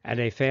at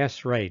a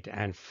fast rate,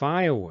 and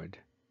firewood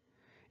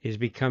is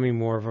becoming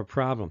more of a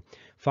problem.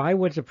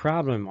 Firewood's a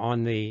problem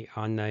on the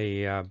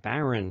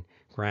Barren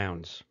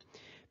Grounds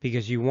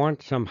because you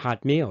want some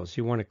hot meals,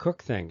 you want to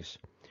cook things.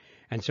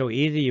 And so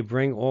either you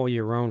bring all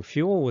your own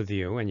fuel with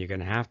you, and you're going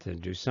to have to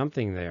do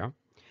something there,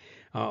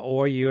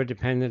 or you're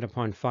dependent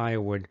upon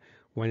firewood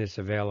when it's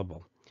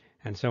available.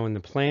 And so in the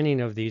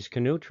planning of these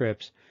canoe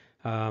trips,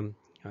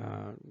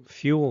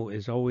 fuel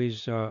is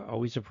always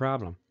a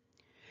problem.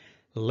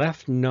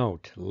 Left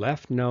note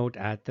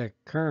at the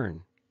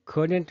Cairn.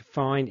 Couldn't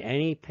find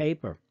any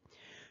paper.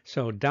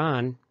 So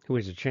Don, who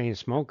is a chain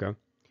smoker,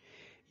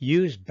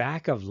 used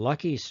back of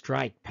Lucky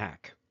Strike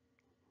pack.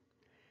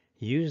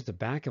 Use the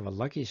back of a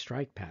Lucky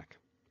Strike pack.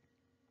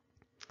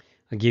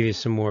 I'll give you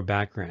some more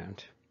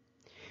background.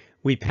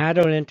 We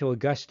paddled into a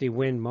gusty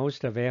wind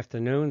most of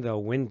afternoon, though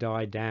wind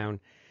died down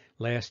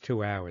last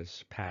 2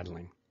 hours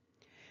paddling.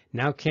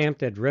 Now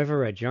camped at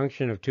river at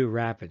junction of two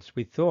rapids.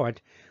 We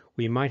thought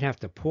we might have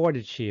to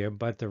portage here,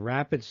 but the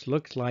rapids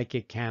looks like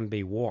it can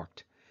be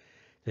walked.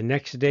 The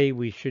next day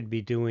we should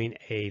be doing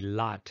a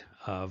lot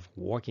of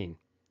walking.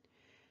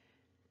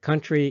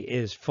 Country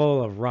is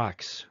full of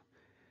rocks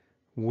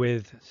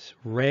with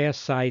rare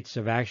sites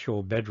of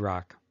actual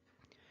bedrock.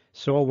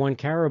 Saw one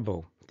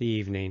caribou the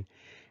evening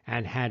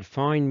and had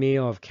fine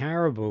meal of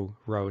caribou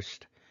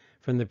roast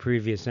from the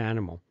previous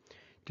animal.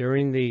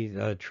 During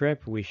the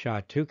trip, we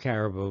shot 2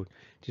 caribou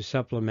to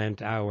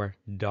supplement our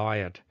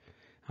diet.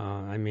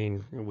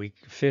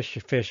 Fish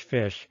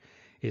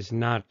is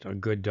not a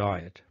good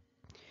diet.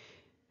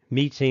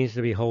 Meat seems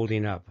to be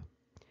holding up.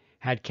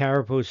 Had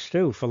caribou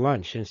stew for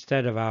lunch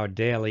instead of our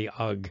daily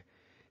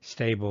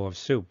stable of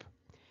soup.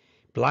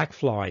 Black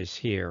flies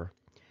here,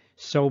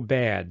 so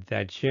bad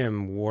that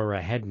Jim wore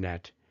a head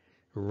net,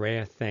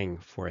 rare thing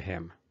for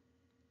him.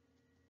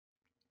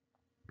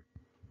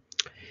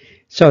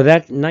 So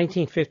that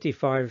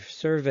 1955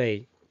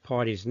 survey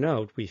party's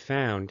note we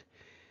found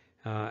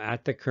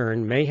at the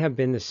Cairn may have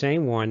been the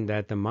same one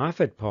that the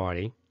Moffatt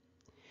party,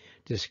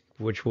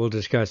 which we'll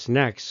discuss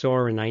next,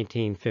 saw in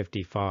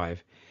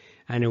 1955,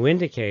 and who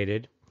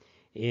indicated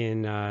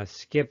in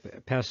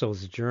Skip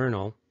Pessel's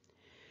journal,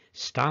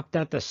 stopped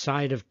at the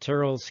side of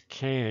Tyrrell's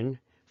Cairn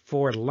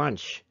for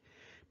lunch,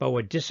 but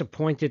were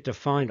disappointed to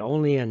find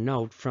only a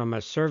note from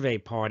a survey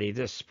party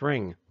this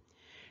spring.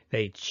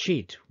 They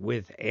cheat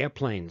with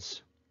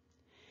airplanes.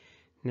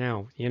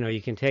 Now,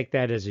 you can take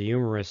that as a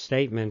humorous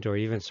statement or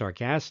even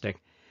sarcastic.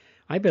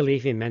 I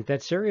believe he meant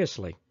that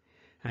seriously.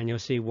 And you'll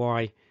see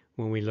why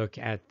when we look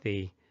at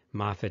the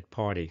Moffatt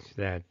party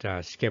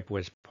that Skip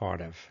was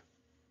part of.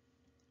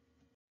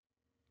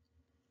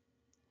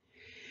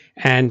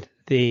 And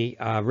the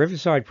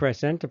Riverside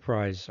Press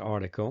Enterprise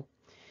article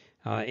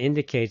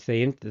indicates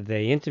they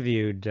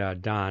interviewed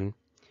Don,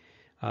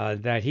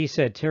 that he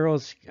said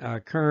Tyrrell's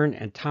Cairn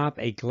atop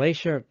a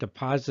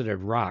glacier-deposited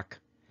rock,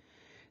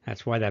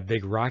 that's why that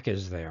big rock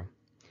is there,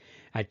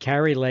 at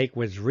Carey Lake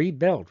was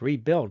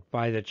rebuilt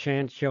by the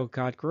Chant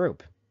Chillcott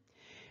group.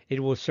 It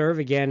will serve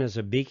again as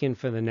a beacon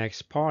for the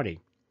next party.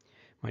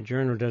 My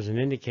journal doesn't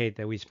indicate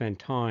that we spent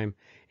time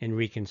in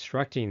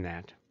reconstructing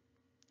that.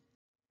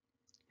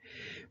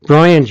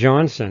 Brian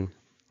Johnson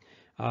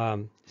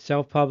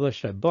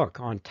self-published a book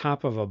on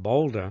top of a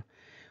boulder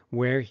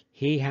where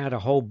he had a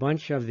whole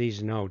bunch of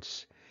these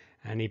notes,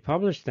 and he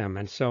published them.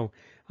 And so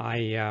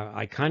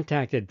I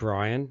contacted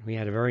Brian. We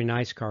had a very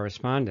nice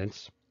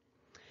correspondence,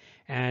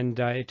 and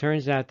it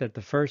turns out that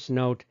the first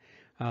note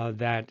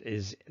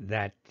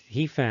that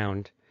he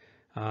found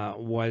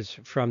was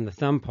from the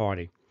Thum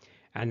party,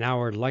 and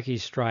our Lucky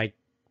Strike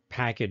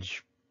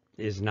package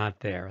is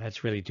not there.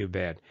 That's really too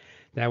bad.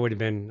 That would have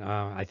been,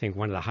 I think,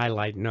 one of the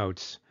highlight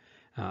notes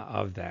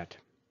of that.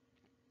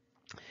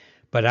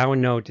 But our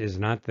note is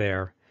not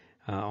there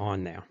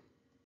on there.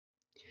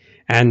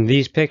 And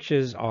these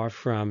pictures are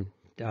from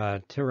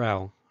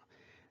Tyrrell.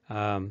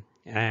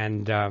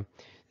 And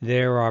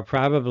there are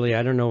probably,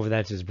 I don't know if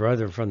that's his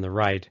brother from the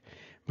right,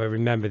 but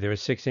remember there are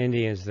 6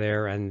 Indians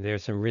there, and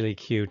there's some really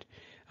cute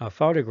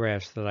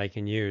photographs that I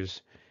can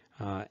use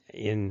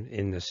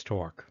in this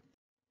talk.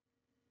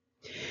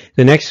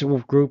 The next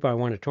group I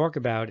want to talk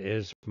about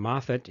is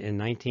Moffatt in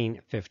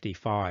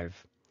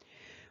 1955.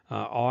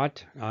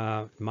 Art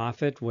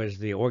Moffatt was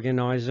the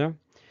organizer.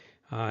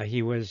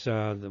 He was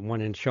the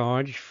one in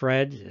charge.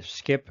 Fred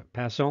Skip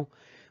Pessel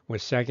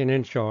was second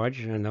in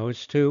charge, and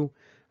those two,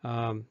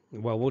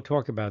 we'll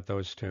talk about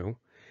those two.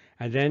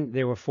 And then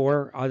there were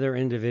 4 other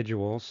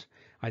individuals.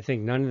 I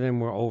think none of them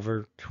were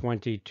over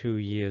 22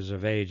 years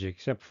of age,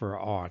 except for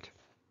Art.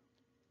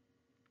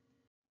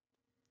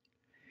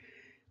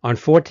 On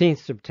 14th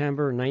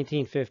September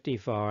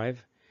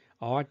 1955,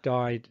 Art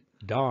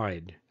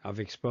died of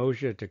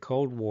exposure to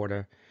cold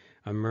water,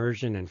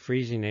 immersion, and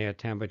freezing air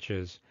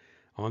temperatures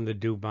on the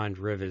Dubawnt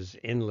River's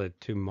inlet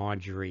to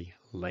Marjorie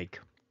Lake.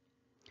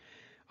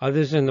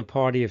 Others in the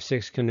party of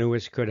 6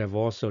 canoeists could have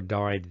also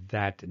died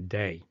that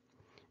day.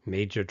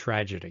 Major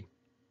tragedy.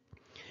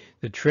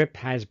 The trip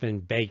has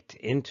been baked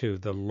into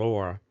the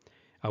lore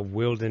of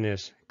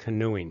wilderness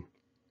canoeing.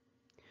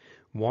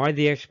 Why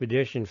the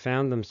expedition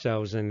found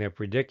themselves in their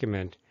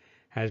predicament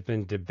has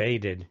been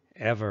debated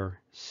ever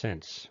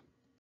since.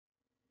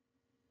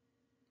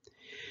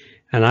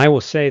 And I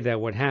will say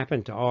that what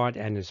happened to Art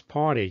and his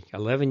party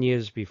 11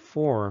 years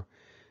before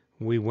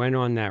we went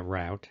on that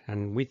route,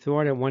 and we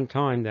thought at one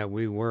time that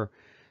we were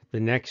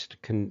the next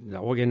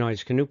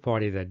organized canoe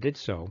party that did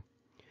so,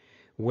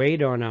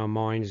 weighed on our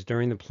minds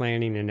during the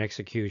planning and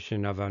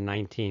execution of our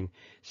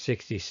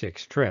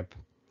 1966 trip,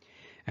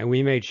 and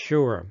we made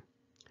sure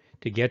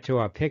to get to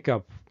our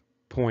pickup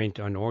point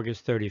on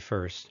August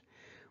 31st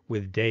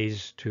with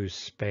days to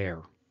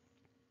spare.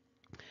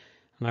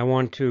 And I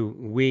want to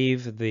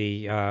weave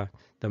the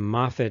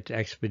Moffatt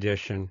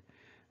expedition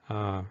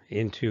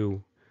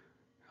into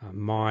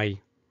my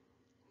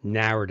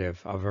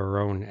narrative of our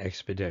own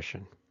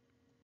expedition.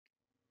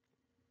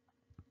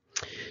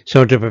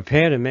 So to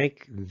prepare to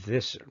make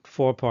this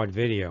 4-part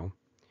video,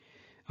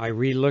 I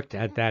re-looked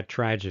at that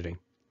tragedy.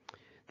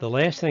 The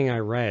last thing I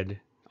read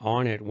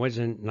on it was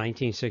in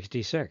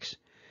 1966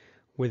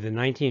 with the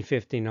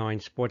 1959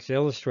 Sports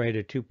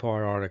Illustrated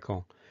 2-part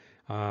article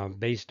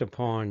based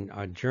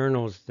upon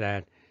journals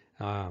that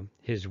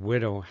his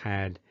widow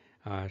had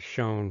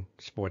shown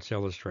Sports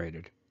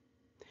Illustrated.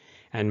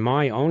 And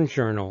my own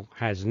journal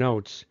has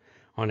notes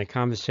on a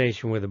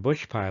conversation with a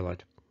bush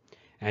pilot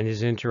and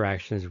his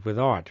interactions with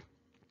Art.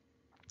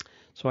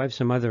 So I have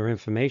some other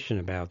information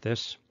about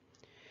this.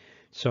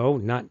 So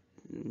not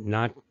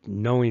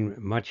knowing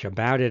much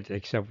about it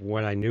except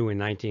what I knew in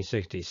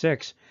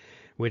 1966,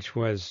 which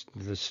was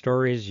the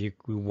stories you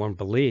won't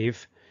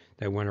believe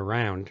that went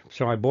around.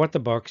 So I bought the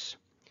books,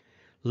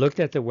 looked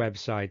at the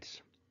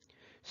websites,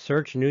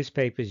 searched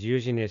newspapers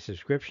using a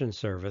subscription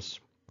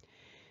service,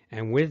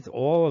 and with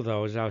all of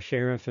those, I'll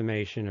share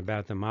information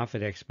about the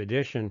Moffatt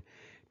expedition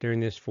during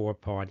this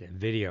 4-part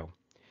video.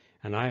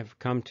 And I've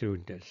come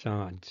to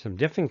some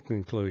different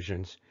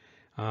conclusions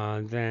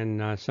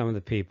than some of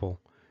the people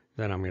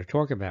that I'm going to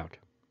talk about.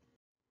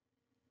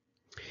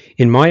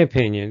 In my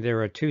opinion,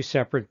 there are 2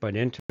 separate but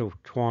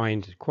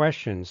intertwined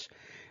questions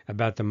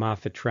about the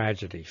Moffatt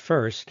tragedy.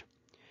 First,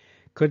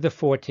 could the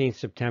 14th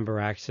September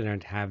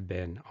accident have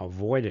been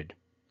avoided?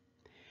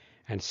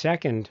 And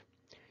second,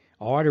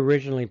 Art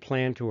originally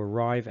planned to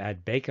arrive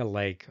at Baker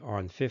Lake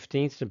on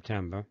 15th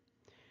September.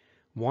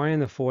 Why on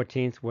the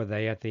 14th were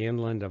they at the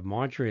inland of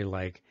Marjorie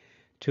Lake,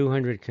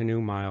 200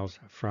 canoe miles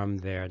from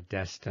their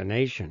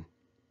destination?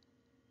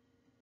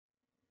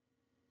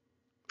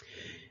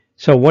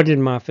 So what did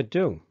Moffatt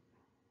do?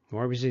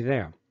 Why was he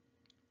there?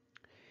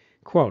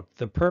 Quote,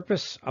 the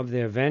purpose of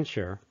their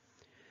venture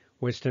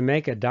was to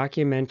make a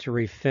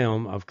documentary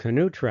film of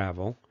canoe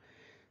travel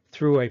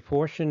through a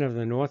portion of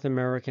the North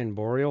American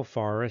boreal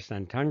forest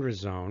and tundra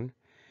zone,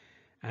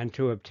 and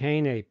to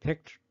obtain a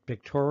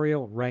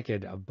pictorial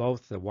record of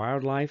both the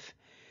wildlife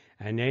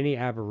and any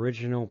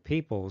aboriginal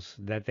peoples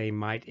that they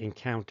might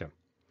encounter.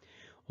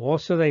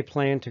 Also, they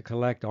planned to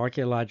collect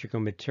archaeological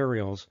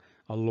materials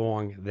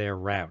along their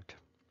route.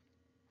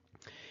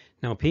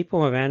 Now,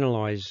 people have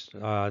analyzed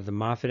the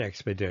Moffatt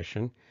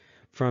expedition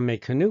from a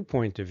canoe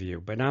point of view,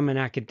 but I'm an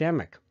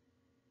academic.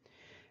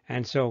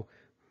 And so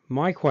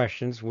my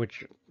questions,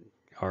 which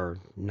are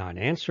not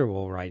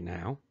answerable right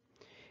now,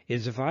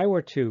 is if I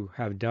were to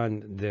have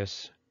done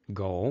this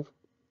goal,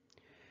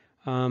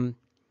 I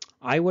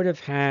would have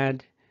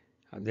had,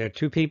 there are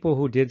 2 people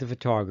who did the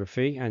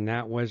photography, and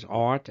that was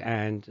Art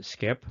and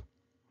Skip.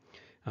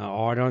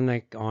 Art on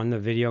the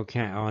video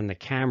on the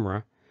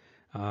camera,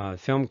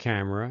 film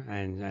camera,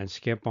 and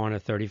Skip on a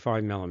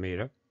 35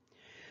 millimeter.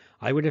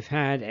 I would have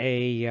had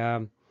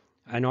an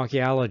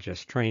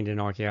archaeologist trained in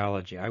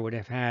archaeology. I would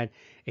have had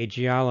a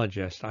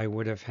geologist. I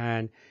would have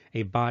had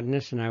a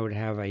botanist, and I would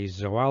have a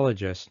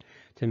zoologist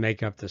to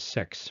make up the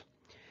 6.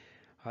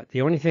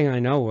 The only thing I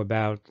know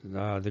about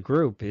the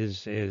group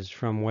is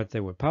from what they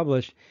were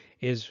published,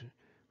 is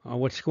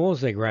what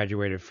schools they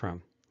graduated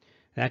from.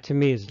 That to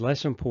me is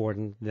less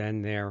important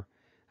than their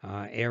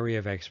area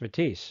of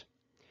expertise.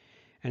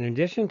 And in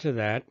addition to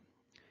that,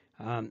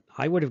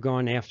 I would have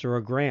gone after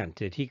a grant.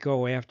 Did he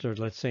go after,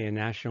 let's say, a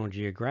National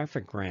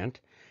Geographic grant?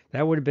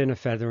 That would have been a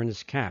feather in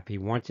his cap. He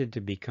wanted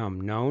to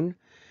become known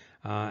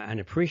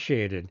and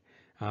appreciated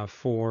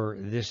for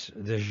this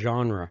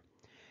genre.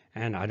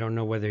 And I don't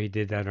know whether he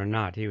did that or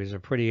not. He was a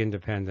pretty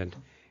independent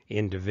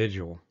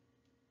individual.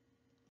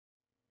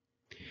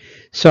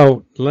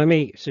 So let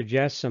me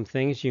suggest some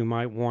things you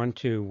might want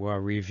to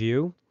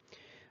review.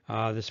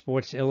 The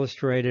Sports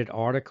Illustrated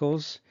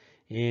articles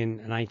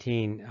in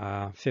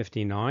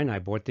 1959. I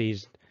bought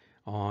these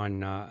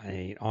on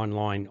an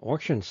online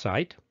auction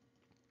site.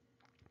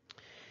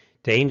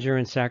 Danger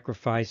and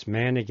Sacrifice,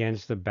 Man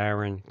Against the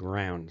Barren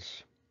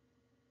Grounds.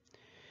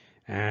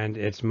 And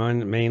it's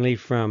mainly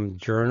from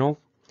Journal,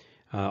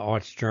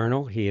 Art's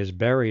Journal. He is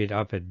buried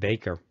up at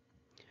Baker.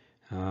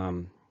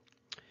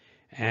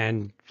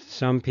 And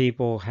some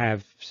people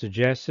have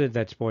suggested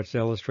that Sports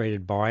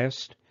Illustrated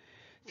biased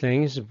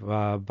things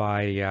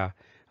by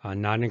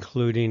not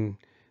including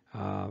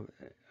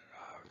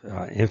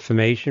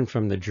information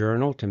from the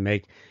journal to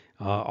make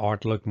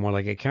Art look more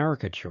like a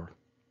caricature.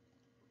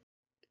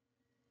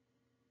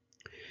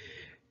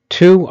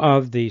 Two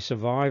of the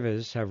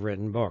survivors have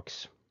written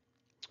books.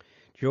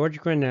 George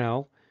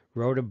Grinnell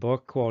wrote a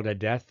book called A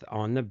Death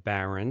on the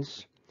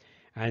Barrens,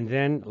 and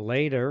then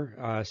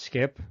later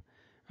Skip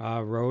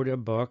wrote a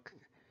book,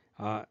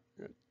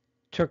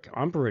 took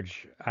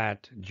umbrage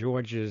at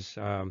George's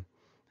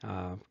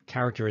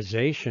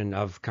characterization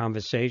of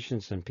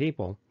conversations and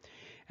people,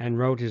 and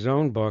wrote his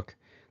own book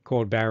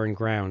called Barren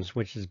Grounds,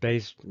 which is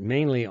based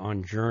mainly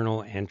on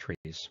journal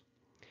entries.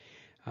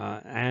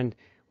 And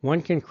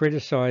one can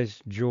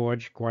criticize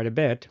George quite a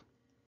bit.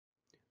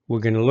 We're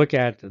going to look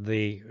at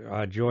the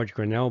George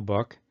Grinnell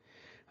book.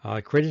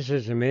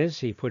 Criticism is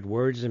he put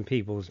words in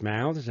people's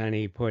mouths and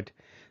he put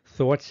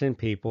thoughts in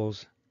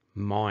people's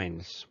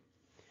minds.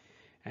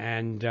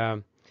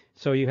 And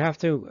so you have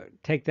to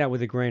take that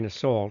with a grain of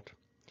salt.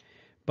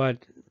 But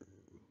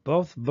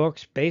both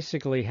books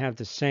basically have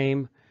the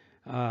same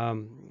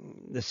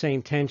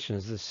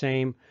tensions, the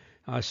same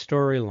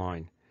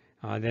storyline.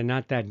 They're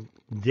not that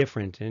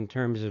different in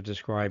terms of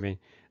describing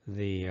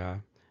the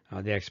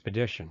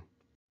expedition.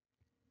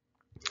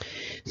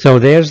 So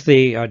there's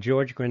the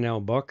George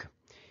Grinnell book.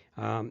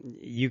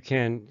 You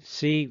can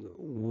see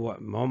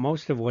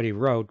most of what he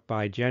wrote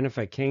by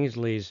Jennifer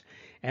Kingsley's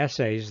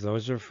essays.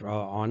 Those are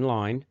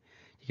online.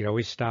 You can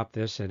always stop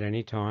this at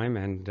any time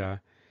and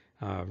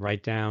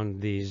write down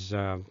these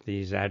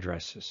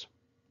addresses.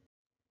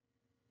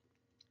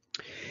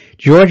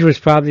 George was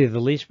probably the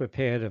least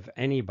prepared of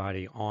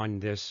anybody on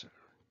this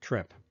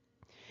trip.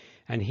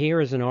 And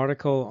here is an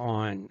article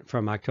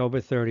from October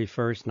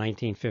 31st,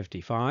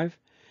 1955.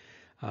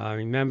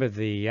 Remember,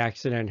 the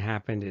accident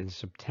happened in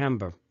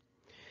September.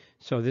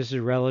 So this is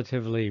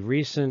relatively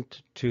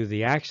recent to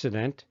the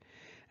accident.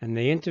 And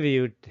they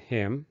interviewed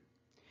him.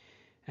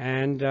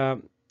 And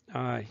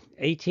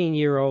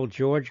 18-year-old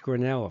George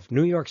Grinnell of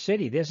New York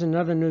City. There's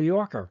another New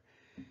Yorker.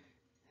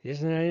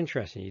 Isn't that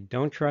interesting? You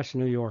don't trust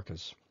New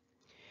Yorkers.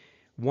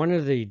 One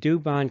of the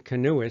Dubawnt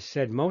canoeists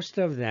said most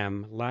of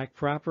them lacked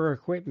proper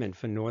equipment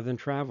for northern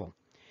travel.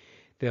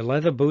 Their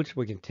leather boots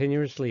were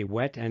continuously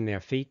wet and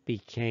their feet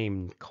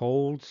became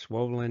cold,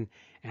 swollen,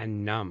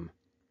 and numb.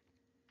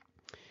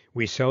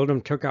 We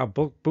seldom took our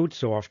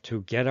boots off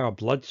to get our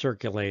blood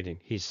circulating,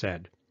 he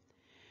said.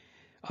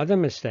 Other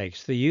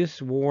mistakes. The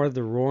youths wore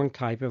the wrong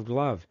type of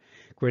glove.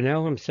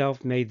 Grinnell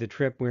himself made the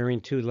trip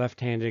wearing 2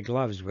 left-handed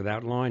gloves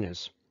without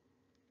liners.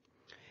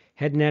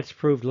 Head nets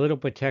proved little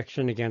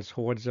protection against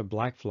hordes of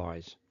black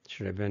flies.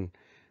 Should have been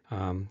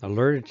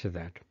alerted to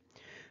that.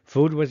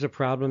 Food was a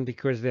problem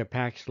because their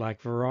packs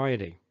lacked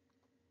variety.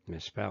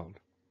 Misspelled.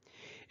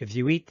 If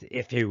you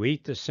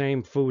eat the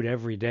same food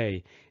every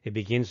day, it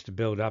begins to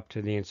build up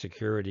to the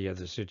insecurity of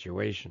the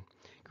situation,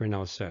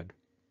 Grinnell said.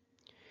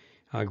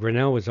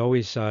 Grinnell was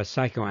always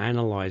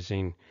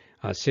psychoanalyzing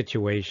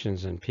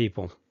situations and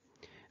people.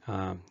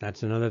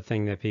 That's another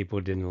thing that people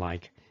didn't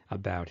like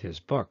about his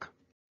book.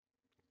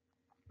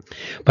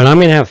 But I'm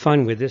going to have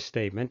fun with this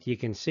statement. You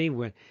can see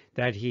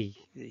that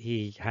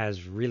he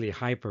has really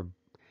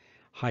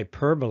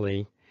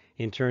hyperbole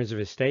in terms of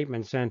his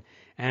statements. And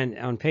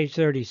on page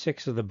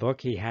 36 of the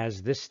book, he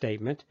has this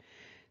statement,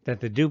 that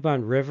the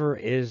Dubawnt River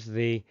is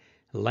the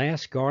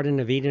last Garden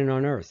of Eden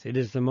on earth. It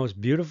is the most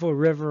beautiful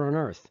river on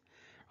earth,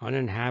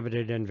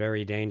 uninhabited and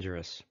very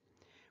dangerous.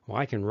 Well,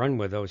 I can run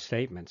with those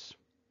statements.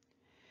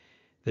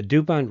 The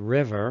Dubawnt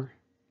River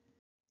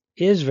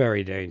is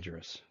very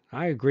dangerous.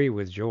 I agree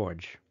with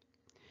George.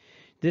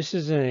 This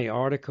is an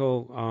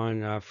article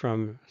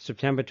from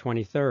September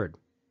 23rd.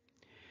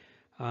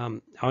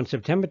 On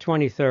September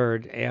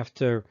 23rd,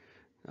 after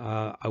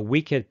a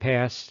week had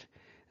passed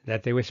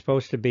that they were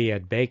supposed to be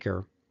at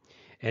Baker,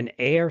 an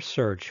air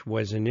search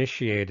was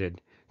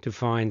initiated to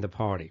find the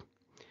party.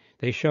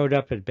 They showed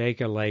up at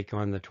Baker Lake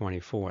on the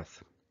 24th.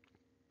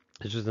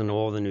 This was in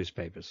all the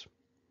newspapers.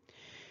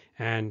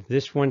 And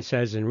this one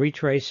says, in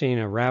retracing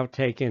a route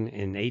taken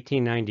in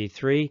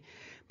 1893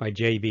 by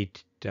J.B.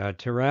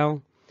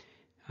 Tyrrell,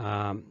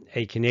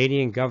 a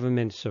Canadian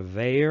government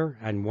surveyor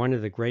and one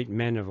of the great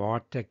men of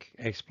Arctic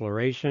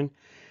exploration,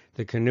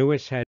 the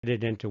canoeists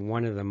headed into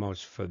one of the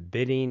most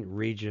forbidding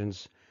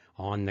regions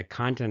on the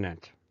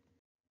continent.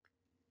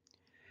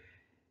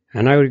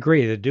 And I would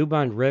agree, the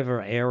Dubawnt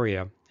River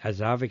area, as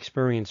I've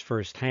experienced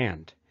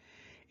firsthand,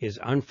 is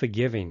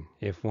unforgiving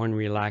if one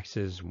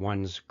relaxes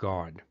one's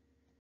guard.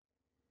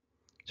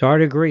 So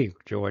I'd agree,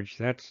 George.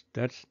 That's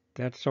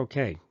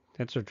okay.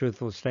 That's a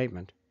truthful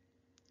statement.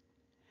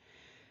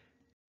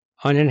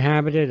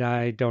 Uninhabited,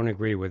 I don't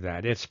agree with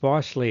that. It's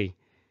sparsely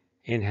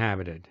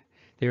inhabited.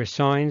 There are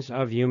signs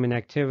of human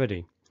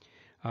activity.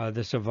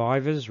 the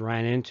survivors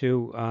ran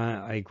into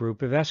a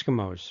group of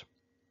Eskimos.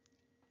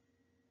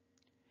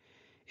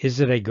 Is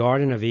it a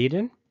Garden of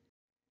Eden?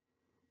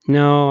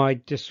 No, I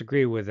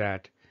disagree with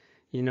that.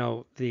 You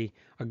know, a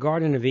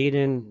Garden of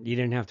Eden, you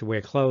didn't have to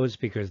wear clothes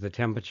because the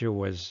temperature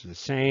was the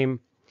same.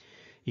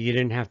 You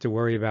didn't have to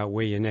worry about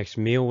where your next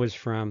meal was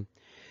from.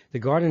 The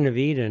Garden of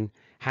Eden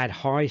had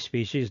high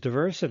species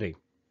diversity.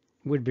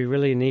 It would be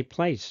really a neat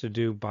place to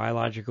do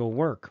biological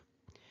work.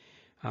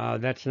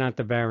 That's not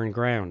the Barren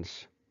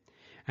Grounds.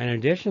 In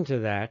addition to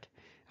that,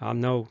 I'm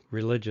no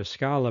religious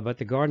scholar, but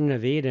the Garden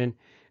of Eden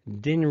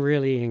didn't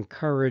really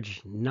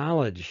encourage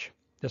knowledge,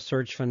 the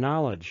search for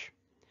knowledge.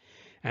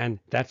 And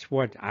that's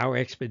what our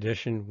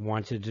expedition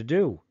wanted to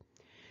do.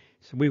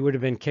 So we would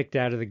have been kicked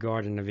out of the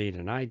Garden of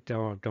Eden. I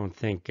don't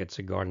think it's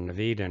a Garden of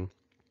Eden.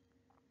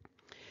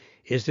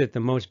 Is it the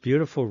most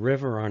beautiful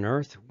river on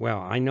earth? Well,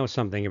 I know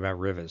something about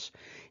rivers.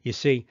 You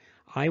see,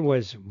 I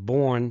was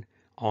born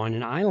on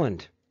an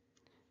island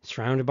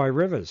surrounded by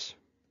rivers.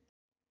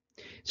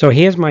 So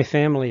here's my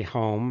family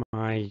home.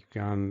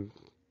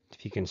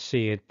 If you can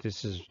see it,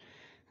 this is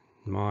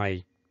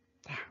my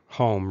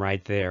home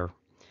right there.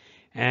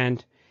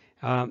 And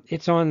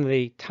it's on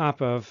the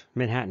top of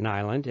Manhattan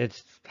Island.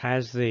 It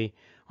has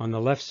on the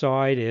left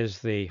side is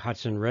the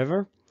Hudson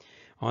River.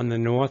 On the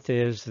north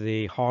is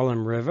the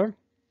Harlem River.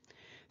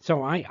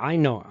 So I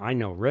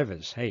know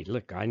rivers. Hey,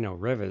 look, I know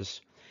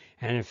rivers.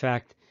 And in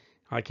fact,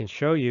 I can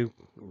show you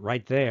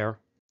right there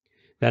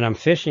that I'm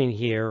fishing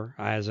here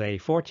as a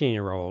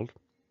 14-year-old.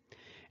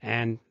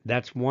 And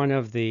that's one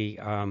of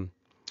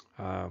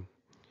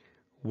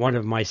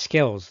my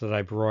skills that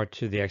I brought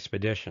to the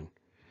expedition.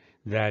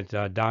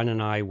 That Don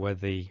and I were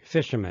the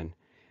fishermen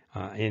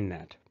in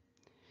that.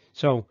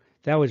 So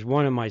that was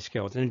one of my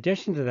skills. In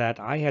addition to that,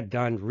 I had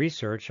done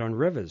research on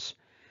rivers.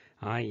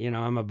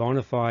 I'm a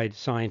bona fide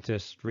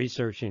scientist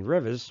researching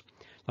rivers,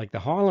 like the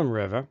Harlem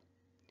River.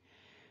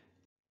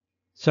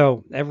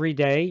 So every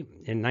day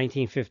in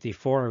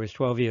 1954, I was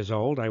 12 years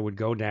old, I would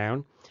go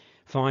down,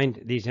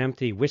 find these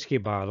empty whiskey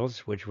bottles,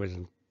 which was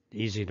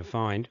easy to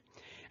find,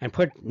 and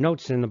put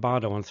notes in the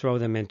bottle and throw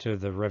them into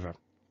the river.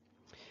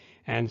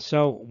 And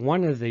so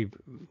one of the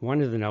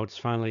notes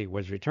finally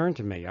was returned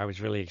to me. I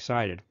was really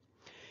excited.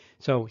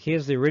 So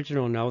here's the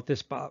original note.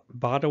 This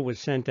bottle was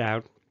sent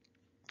out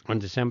on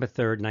December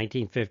 3rd,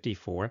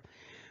 1954,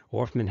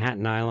 off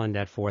Manhattan Island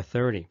at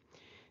 4:30.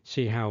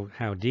 See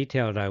how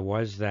detailed I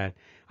was, that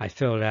I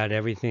filled out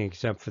everything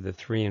except for the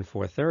 3 and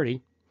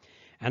 4:30.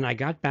 And I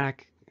got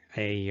back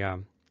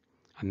a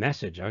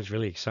message. I was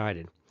really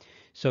excited.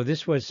 So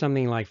this was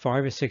something like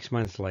 5 or 6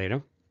 months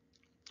later.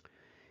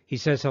 He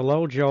says,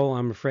 "Hello, Joel.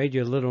 I'm afraid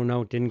your little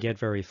note didn't get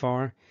very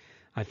far.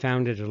 I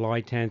found it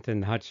July 10th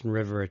in the Hudson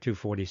River at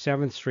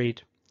 247th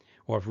Street,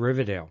 off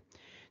Riverdale."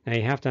 Now,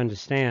 you have to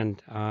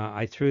understand,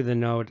 I threw the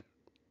note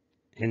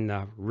in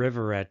the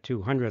river at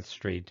 200th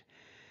Street,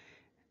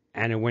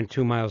 and it went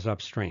 2 miles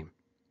upstream.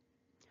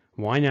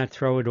 Why not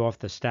throw it off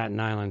the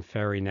Staten Island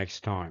ferry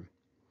next time?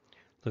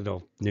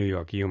 Little New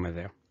York humor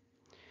there.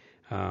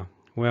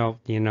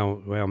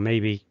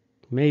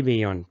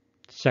 Maybe on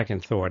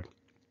second thought,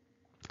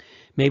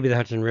 maybe the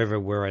Hudson River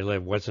where I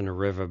live wasn't a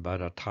river,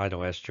 but a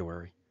tidal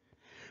estuary.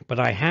 But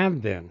I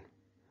have been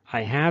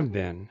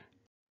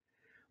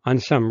on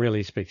some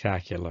really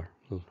spectacular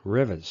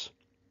rivers,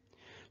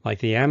 like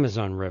the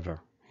Amazon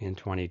River in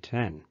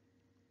 2010.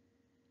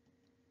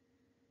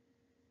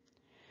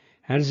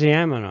 How does the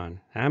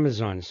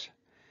Amazons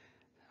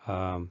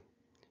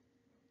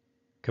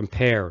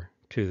compare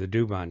to the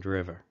Dubawnt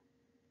River?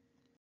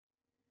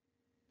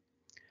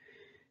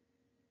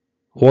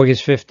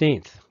 August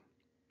 15th.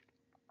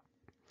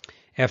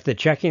 After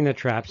checking the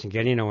traps and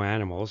getting no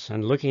animals,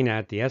 and looking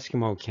at the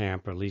Eskimo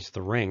camp, or at least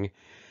the ring,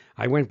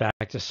 I went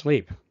back to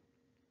sleep.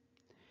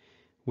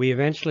 We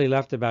eventually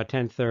left about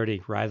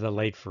 10:30, rather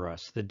late for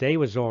us. The day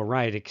was all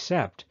right,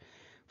 except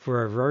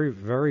for a very,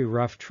 very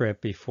rough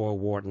trip before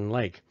Wharton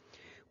Lake.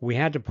 We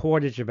had to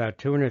portage about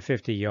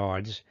 250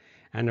 yards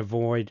and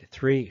avoid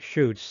 3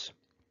 chutes,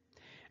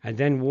 and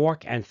then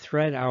walk and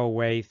thread our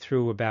way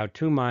through about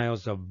 2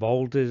 miles of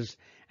boulders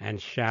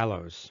and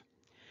shallows.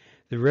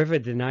 The river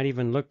did not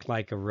even look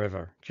like a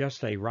river,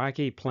 just a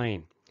rocky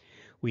plain.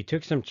 We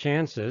took some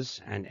chances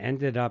and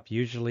ended up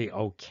usually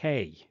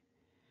okay,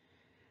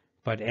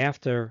 but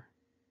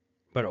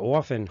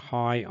often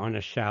high on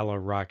a shallow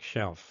rock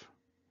shelf.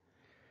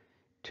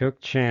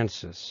 Took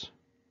chances.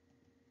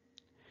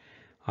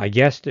 I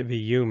guess to be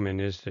human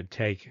is to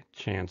take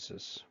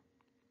chances.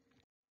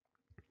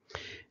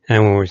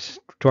 And when we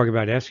talk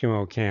about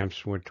Eskimo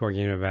camps, we're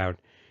talking about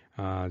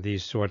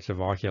these sorts of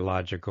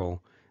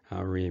archaeological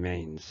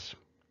remains.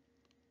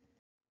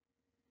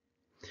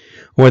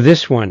 Or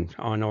this one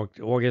on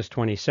August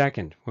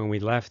 22nd, when we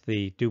left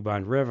the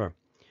Dubawnt River.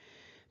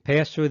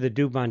 Passed through the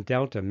Dubawnt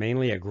Delta,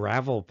 mainly a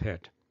gravel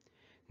pit.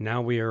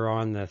 Now we are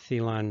on the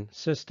Thelon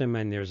system,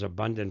 and there's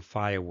abundant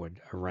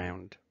firewood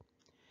around.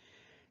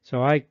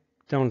 So I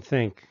don't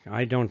think,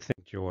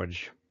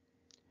 George,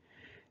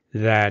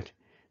 that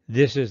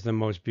this is the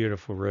most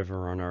beautiful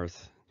river on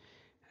earth.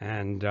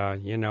 And,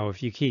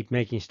 if you keep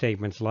making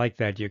statements like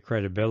that, your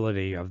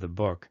credibility of the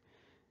book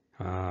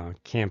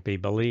can't be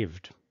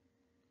believed.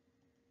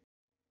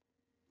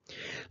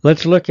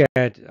 Let's look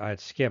at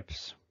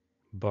Skip's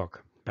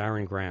book,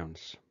 Barren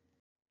Grounds.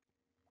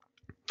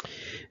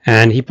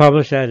 And he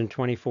published that in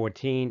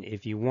 2014.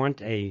 If you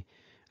want an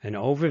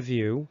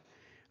overview,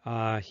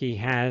 he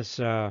has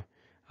a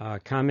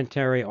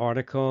commentary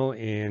article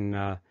in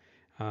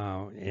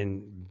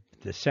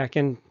the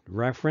second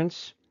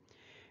reference,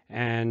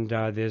 and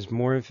there's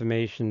more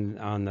information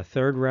on the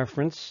third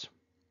reference.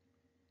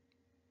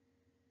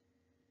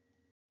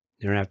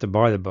 You don't have to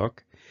buy the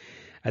book.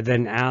 And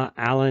then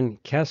Alan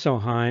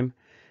Kesselheim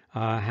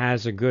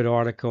has a good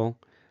article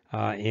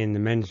in the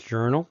Men's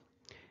Journal,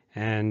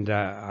 and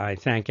I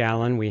thank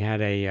Alan. We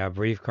had a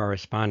brief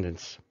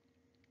correspondence.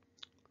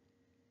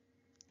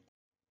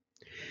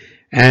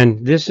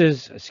 And this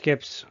is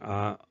Skip's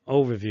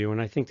overview,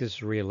 and I think this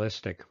is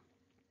realistic.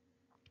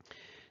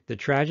 The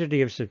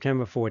tragedy of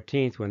September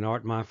 14th, when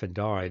Art Moffatt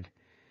died,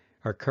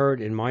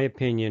 occurred, in my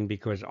opinion,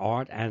 because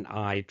Art and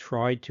I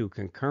tried to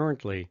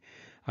concurrently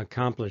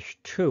accomplish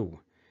two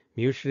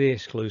mutually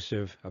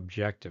exclusive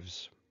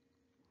objectives: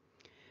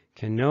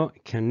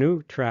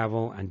 canoe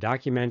travel and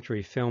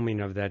documentary filming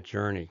of that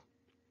journey.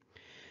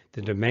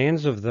 The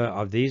demands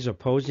of these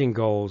opposing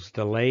goals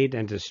delayed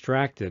and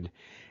distracted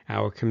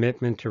our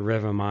commitment to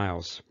river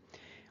miles.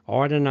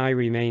 Art and I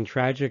remained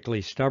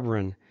tragically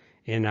stubborn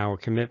in our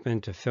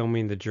commitment to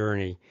filming the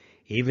journey,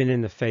 even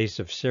in the face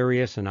of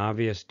serious and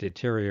obvious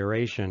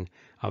deterioration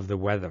of the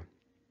weather.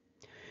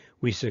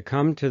 We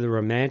succumbed to the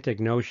romantic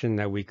notion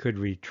that we could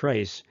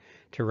retrace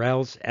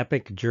Tyrrell's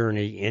epic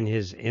journey in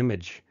his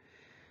image,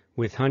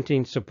 with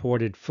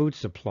hunting-supported food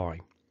supply,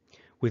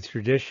 with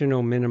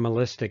traditional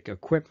minimalistic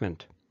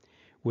equipment,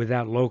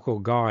 without local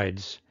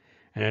guides,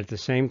 and at the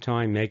same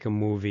time make a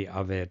movie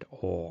of it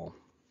all.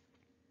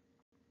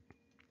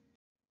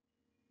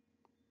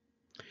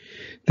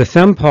 The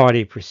Thum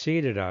party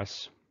preceded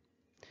us.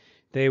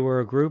 They were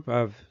a group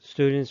of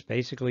students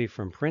basically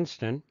from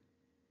Princeton.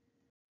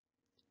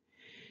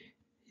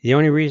 The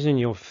only reason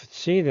you'll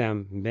see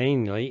them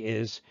mainly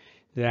is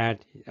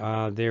that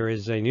there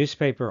is a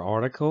newspaper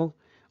article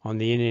on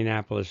the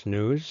Indianapolis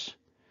News,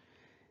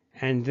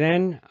 and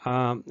then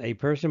a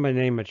person by the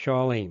name of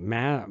Charlie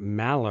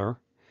Maller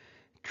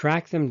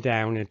tracked them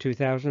down in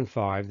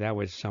 2005. That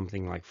was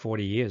something like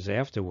 40 years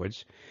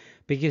afterwards,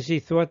 because he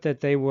thought that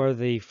they were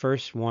the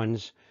first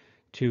ones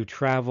to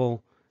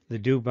travel the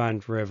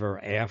Dubawnt River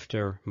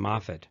after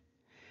Moffatt.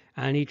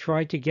 And he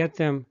tried to get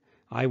them,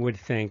 I would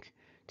think,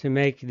 to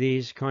make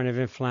these kind of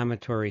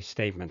inflammatory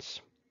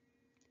statements.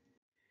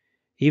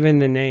 Even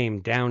the name,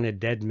 Down at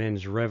Dead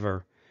Men's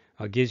River,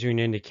 gives you an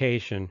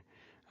indication,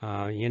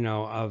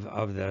 of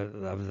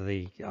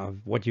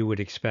what you would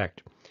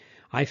expect.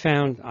 I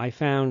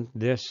found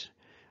this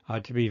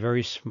to be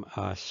very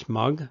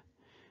smug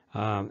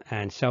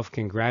and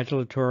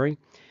self-congratulatory,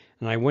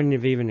 and I wouldn't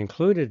have even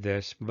included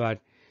this, but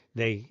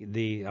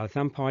the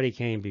Thum party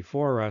came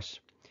before us,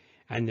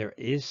 and there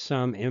is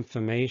some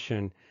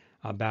information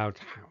about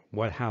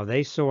how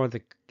they saw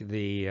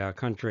the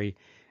country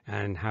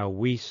and how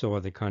we saw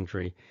the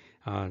country.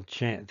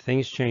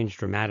 Things changed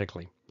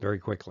dramatically, very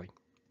quickly.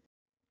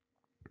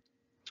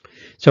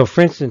 So,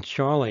 for instance,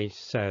 Charlie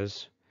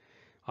says,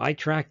 I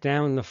tracked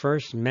down the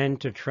first men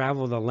to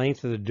travel the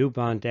length of the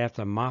Dubawnt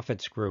after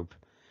Moffatt's group.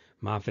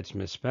 Moffatt's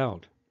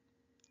misspelled.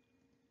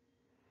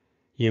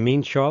 You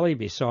mean, Charlie,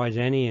 besides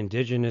any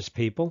indigenous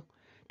people,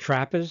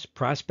 trappers,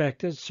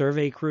 prospectors,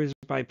 survey crews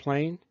by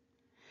plane?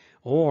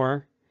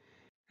 Or,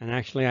 and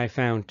actually I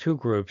found two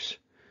groups,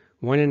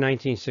 one in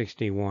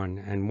 1961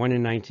 and one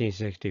in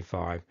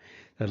 1965,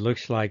 that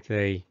looks like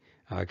they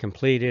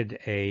completed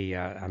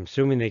I'm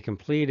assuming they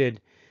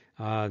completed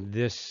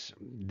this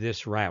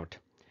route.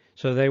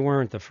 So they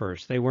weren't the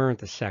first. They weren't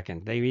the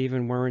second. They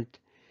even weren't,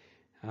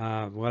 they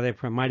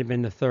might have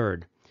been the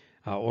third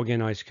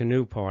organized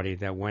canoe party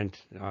that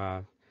went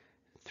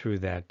through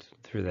that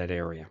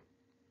area.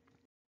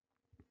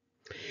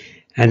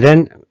 And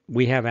then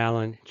we have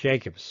Allan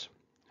Jacobs.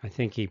 I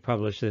think he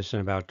published this in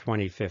about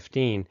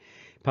 2015.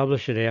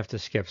 Published it after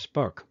Skip's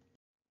book.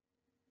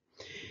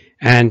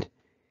 And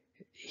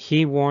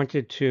he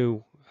wanted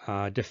to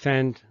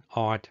defend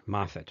Art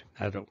Moffatt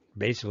at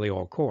basically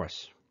all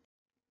costs.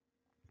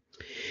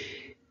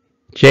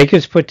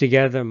 Jacobs put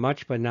together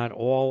much but not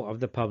all of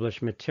the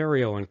published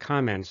material and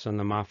comments on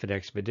the Moffatt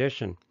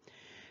expedition,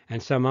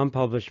 and some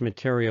unpublished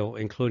material,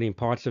 including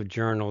parts of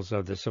journals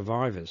of the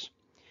survivors.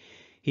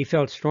 He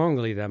felt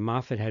strongly that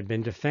Moffatt had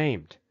been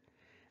defamed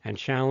and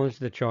challenged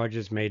the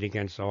charges made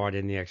against Art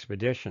in the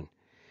expedition.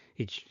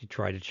 He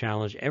tried to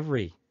challenge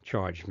every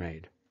charge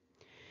made.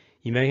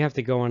 You may have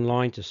to go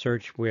online to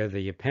search where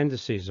the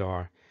appendices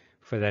are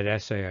for that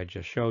essay I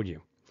just showed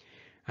you.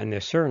 And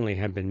there certainly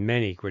have been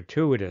many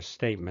gratuitous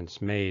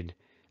statements made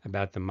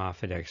about the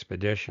Moffatt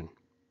expedition.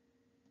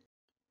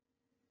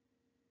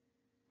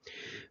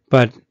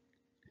 But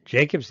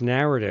Jacobs'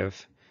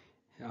 narrative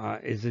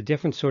is a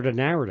different sort of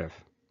narrative.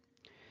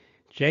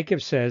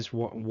 Jacobs says,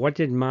 what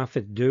did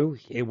Moffatt do?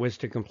 It was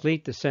to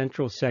complete the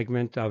central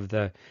segment of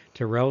the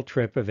Tyrrell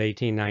trip of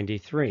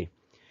 1893.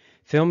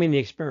 Filming the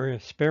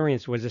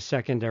experience was a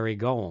secondary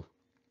goal.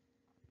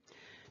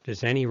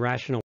 Does any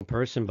rational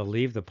person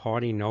believe the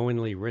party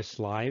knowingly risked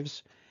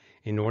lives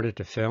in order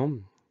to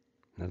film?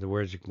 In other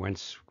words, it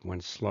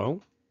went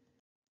slow?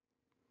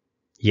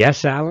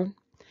 Yes, Allan?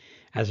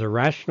 As a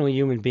rational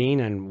human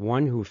being and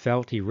one who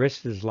felt he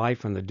risked his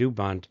life on the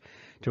Dubawnt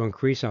to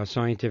increase our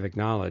scientific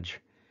knowledge,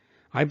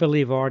 I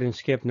believe Art and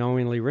Skip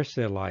knowingly risked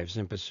their lives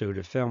in pursuit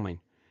of filming.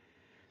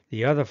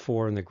 The other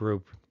four in the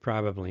group,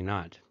 probably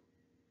not.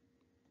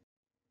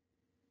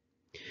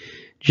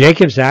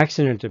 Jacobs'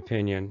 accident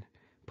opinion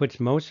puts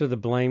most of the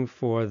blame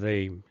for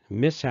the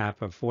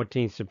mishap of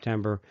 14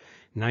 September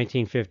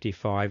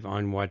 1955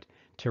 on what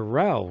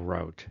Tyrrell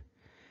wrote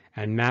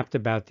and mapped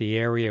about the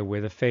area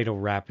where the fatal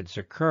rapids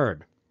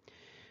occurred.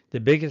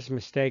 The biggest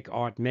mistake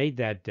Art made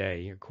that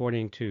day,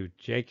 according to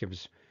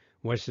Jacobs,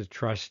 was to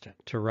trust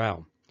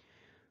Tyrrell,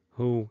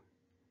 who,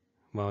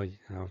 well,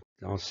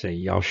 I'll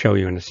see. I'll show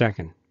you in a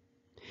second.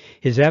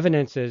 His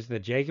evidence is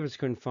that Jacobs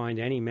couldn't find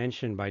any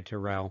mention by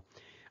Tyrrell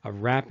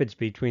of rapids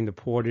between the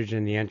portage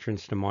and the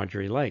entrance to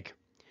Marjorie Lake.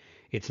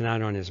 It's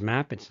not on his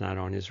map. It's not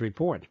on his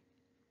report.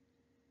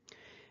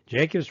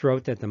 Jacobs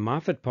wrote that the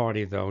Moffatt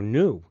party, though,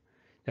 knew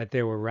that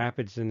there were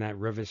rapids in that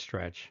river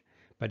stretch,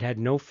 but had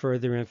no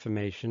further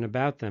information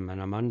about them,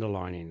 and I'm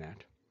underlining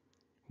that.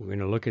 We're going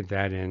to look at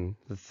that in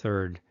the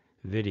third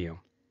video.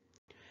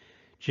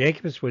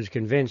 Jacobs was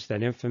convinced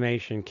that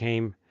information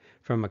came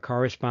from a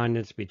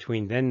correspondence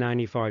between then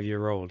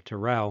 95-year-old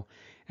Tyrrell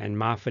and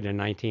Moffatt in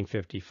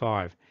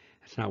 1955.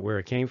 That's not where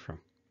it came from.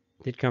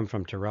 It did come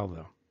from Tyrrell,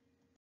 though.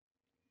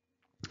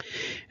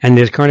 And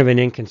there's kind of an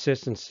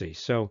inconsistency.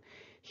 So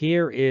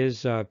here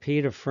is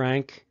Peter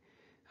Frank,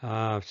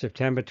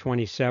 September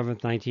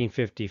 27th,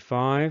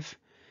 1955.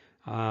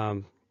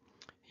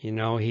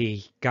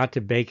 He got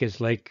to Baker's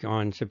Lake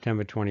on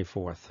September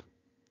 24th.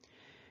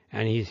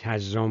 And he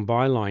has his own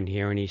byline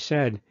here, and he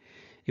said,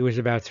 it was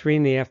about 3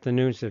 in the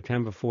afternoon,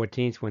 September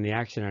 14th, when the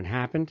accident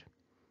happened.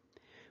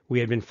 We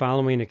had been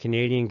following a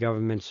Canadian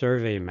government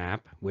survey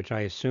map, which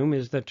I assume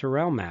is the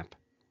Tyrrell map,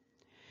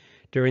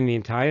 during the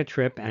entire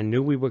trip and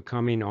knew we were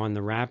coming on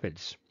the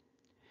rapids.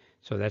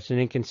 So that's an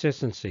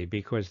inconsistency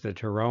because the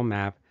Tyrrell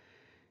map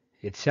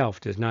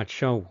itself does not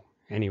show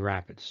any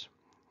rapids.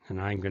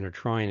 And I'm going to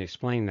try and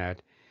explain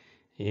that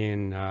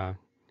in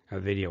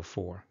video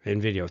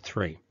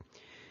 3.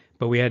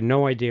 But we had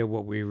no idea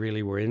what we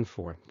really were in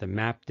for. The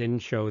map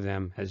didn't show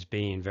them as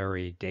being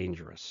very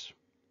dangerous.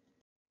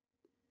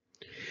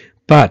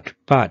 But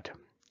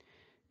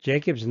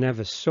Jacobs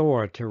never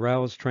saw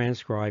Tyrrell's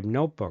transcribed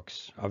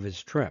notebooks of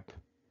his trip.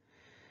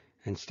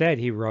 Instead,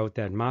 he wrote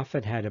that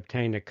Moffatt had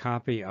obtained a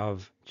copy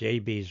of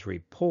JB's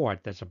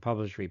report, that's a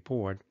published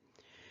report,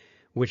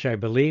 which I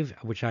believe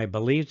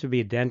to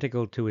be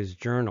identical to his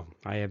journal.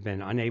 I have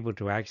been unable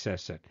to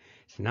access it.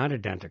 It's not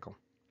identical.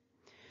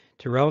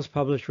 Tyrrell's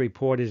published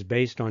report is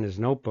based on his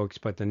notebooks,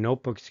 but the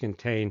notebooks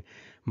contain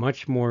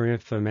much more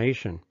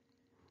information.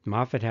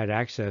 Moffatt had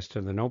access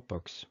to the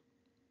notebooks.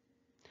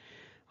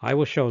 I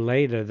will show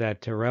later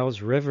that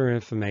Tyrrell's river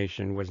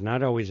information was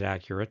not always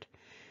accurate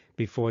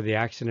before the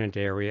accident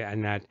area,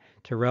 and that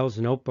Tyrrell's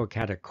notebook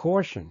had a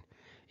caution,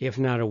 if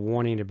not a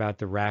warning, about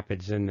the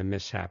rapids in the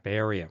mishap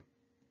area.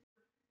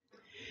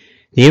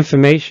 The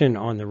information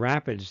on the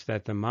rapids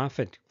that the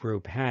Moffatt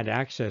group had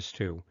access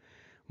to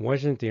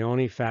wasn't the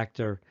only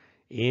factor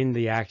in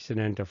the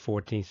accident of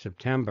 14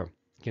 September.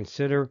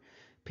 Consider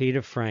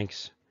Peter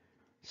Frank's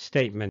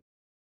statement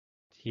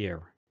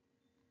here.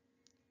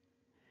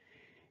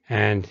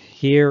 And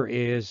here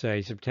is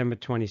a September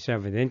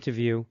 27th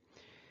interview.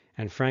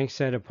 And Frank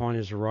said upon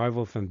his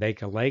arrival from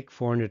Baker Lake,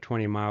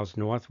 420 miles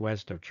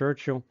northwest of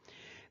Churchill,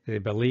 they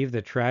believed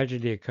the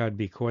tragedy occurred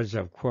because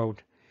of,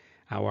 quote,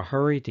 our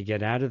hurry to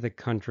get out of the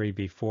country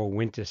before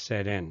winter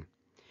set in.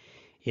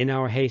 In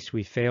our haste,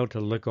 we failed to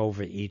look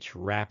over each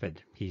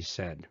rapid, he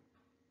said.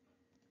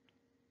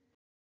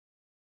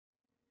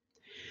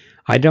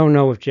 I don't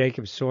know if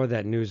Jacobs saw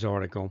that news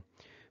article,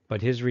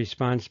 but his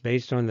response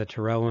based on the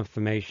Tyrrell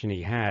information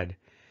he had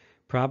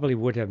probably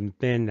would have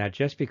been that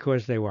just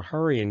because they were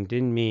hurrying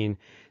didn't mean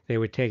they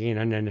were taking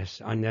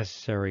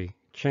unnecessary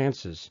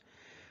chances.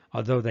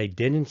 Although they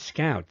didn't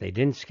scout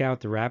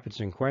the rapids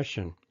in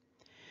question.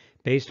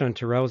 Based on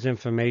Tyrrell's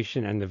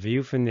information and the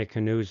view from their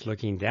canoes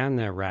looking down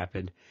that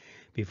rapid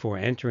before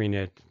entering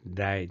it,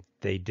 they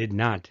did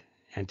not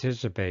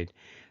anticipate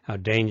how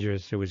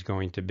dangerous it was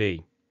going to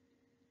be.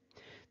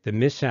 The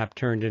mishap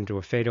turned into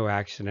a fatal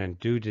accident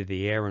due to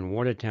the air and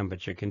water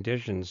temperature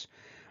conditions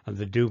of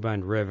the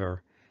Dubawnt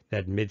River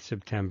that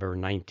mid-September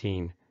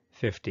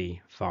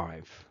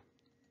 1955.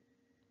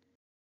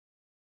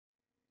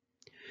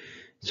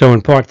 So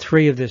in part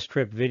 3 of this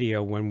trip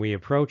video, when we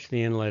approached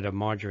the inlet of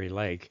Marjorie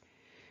Lake,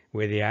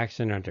 where the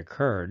accident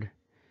occurred,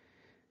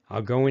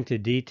 I'll go into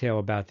detail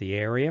about the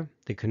area,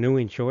 the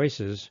canoeing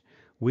choices.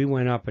 We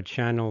went up a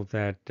channel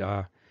that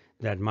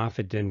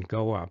Moffatt didn't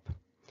go up,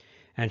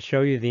 and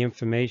show you the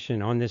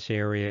information on this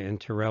area in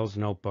Tyrrell's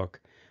notebook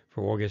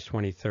for August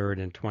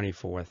 23rd and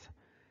 24th,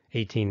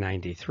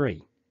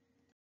 1893.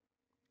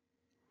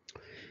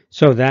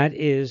 So that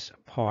is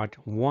part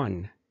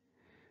 1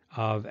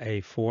 of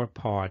a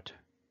 4-part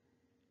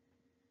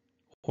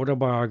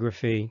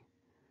autobiography,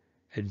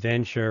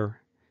 adventure,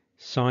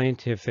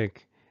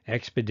 scientific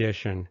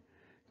expedition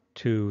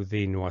to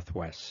the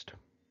Northwest.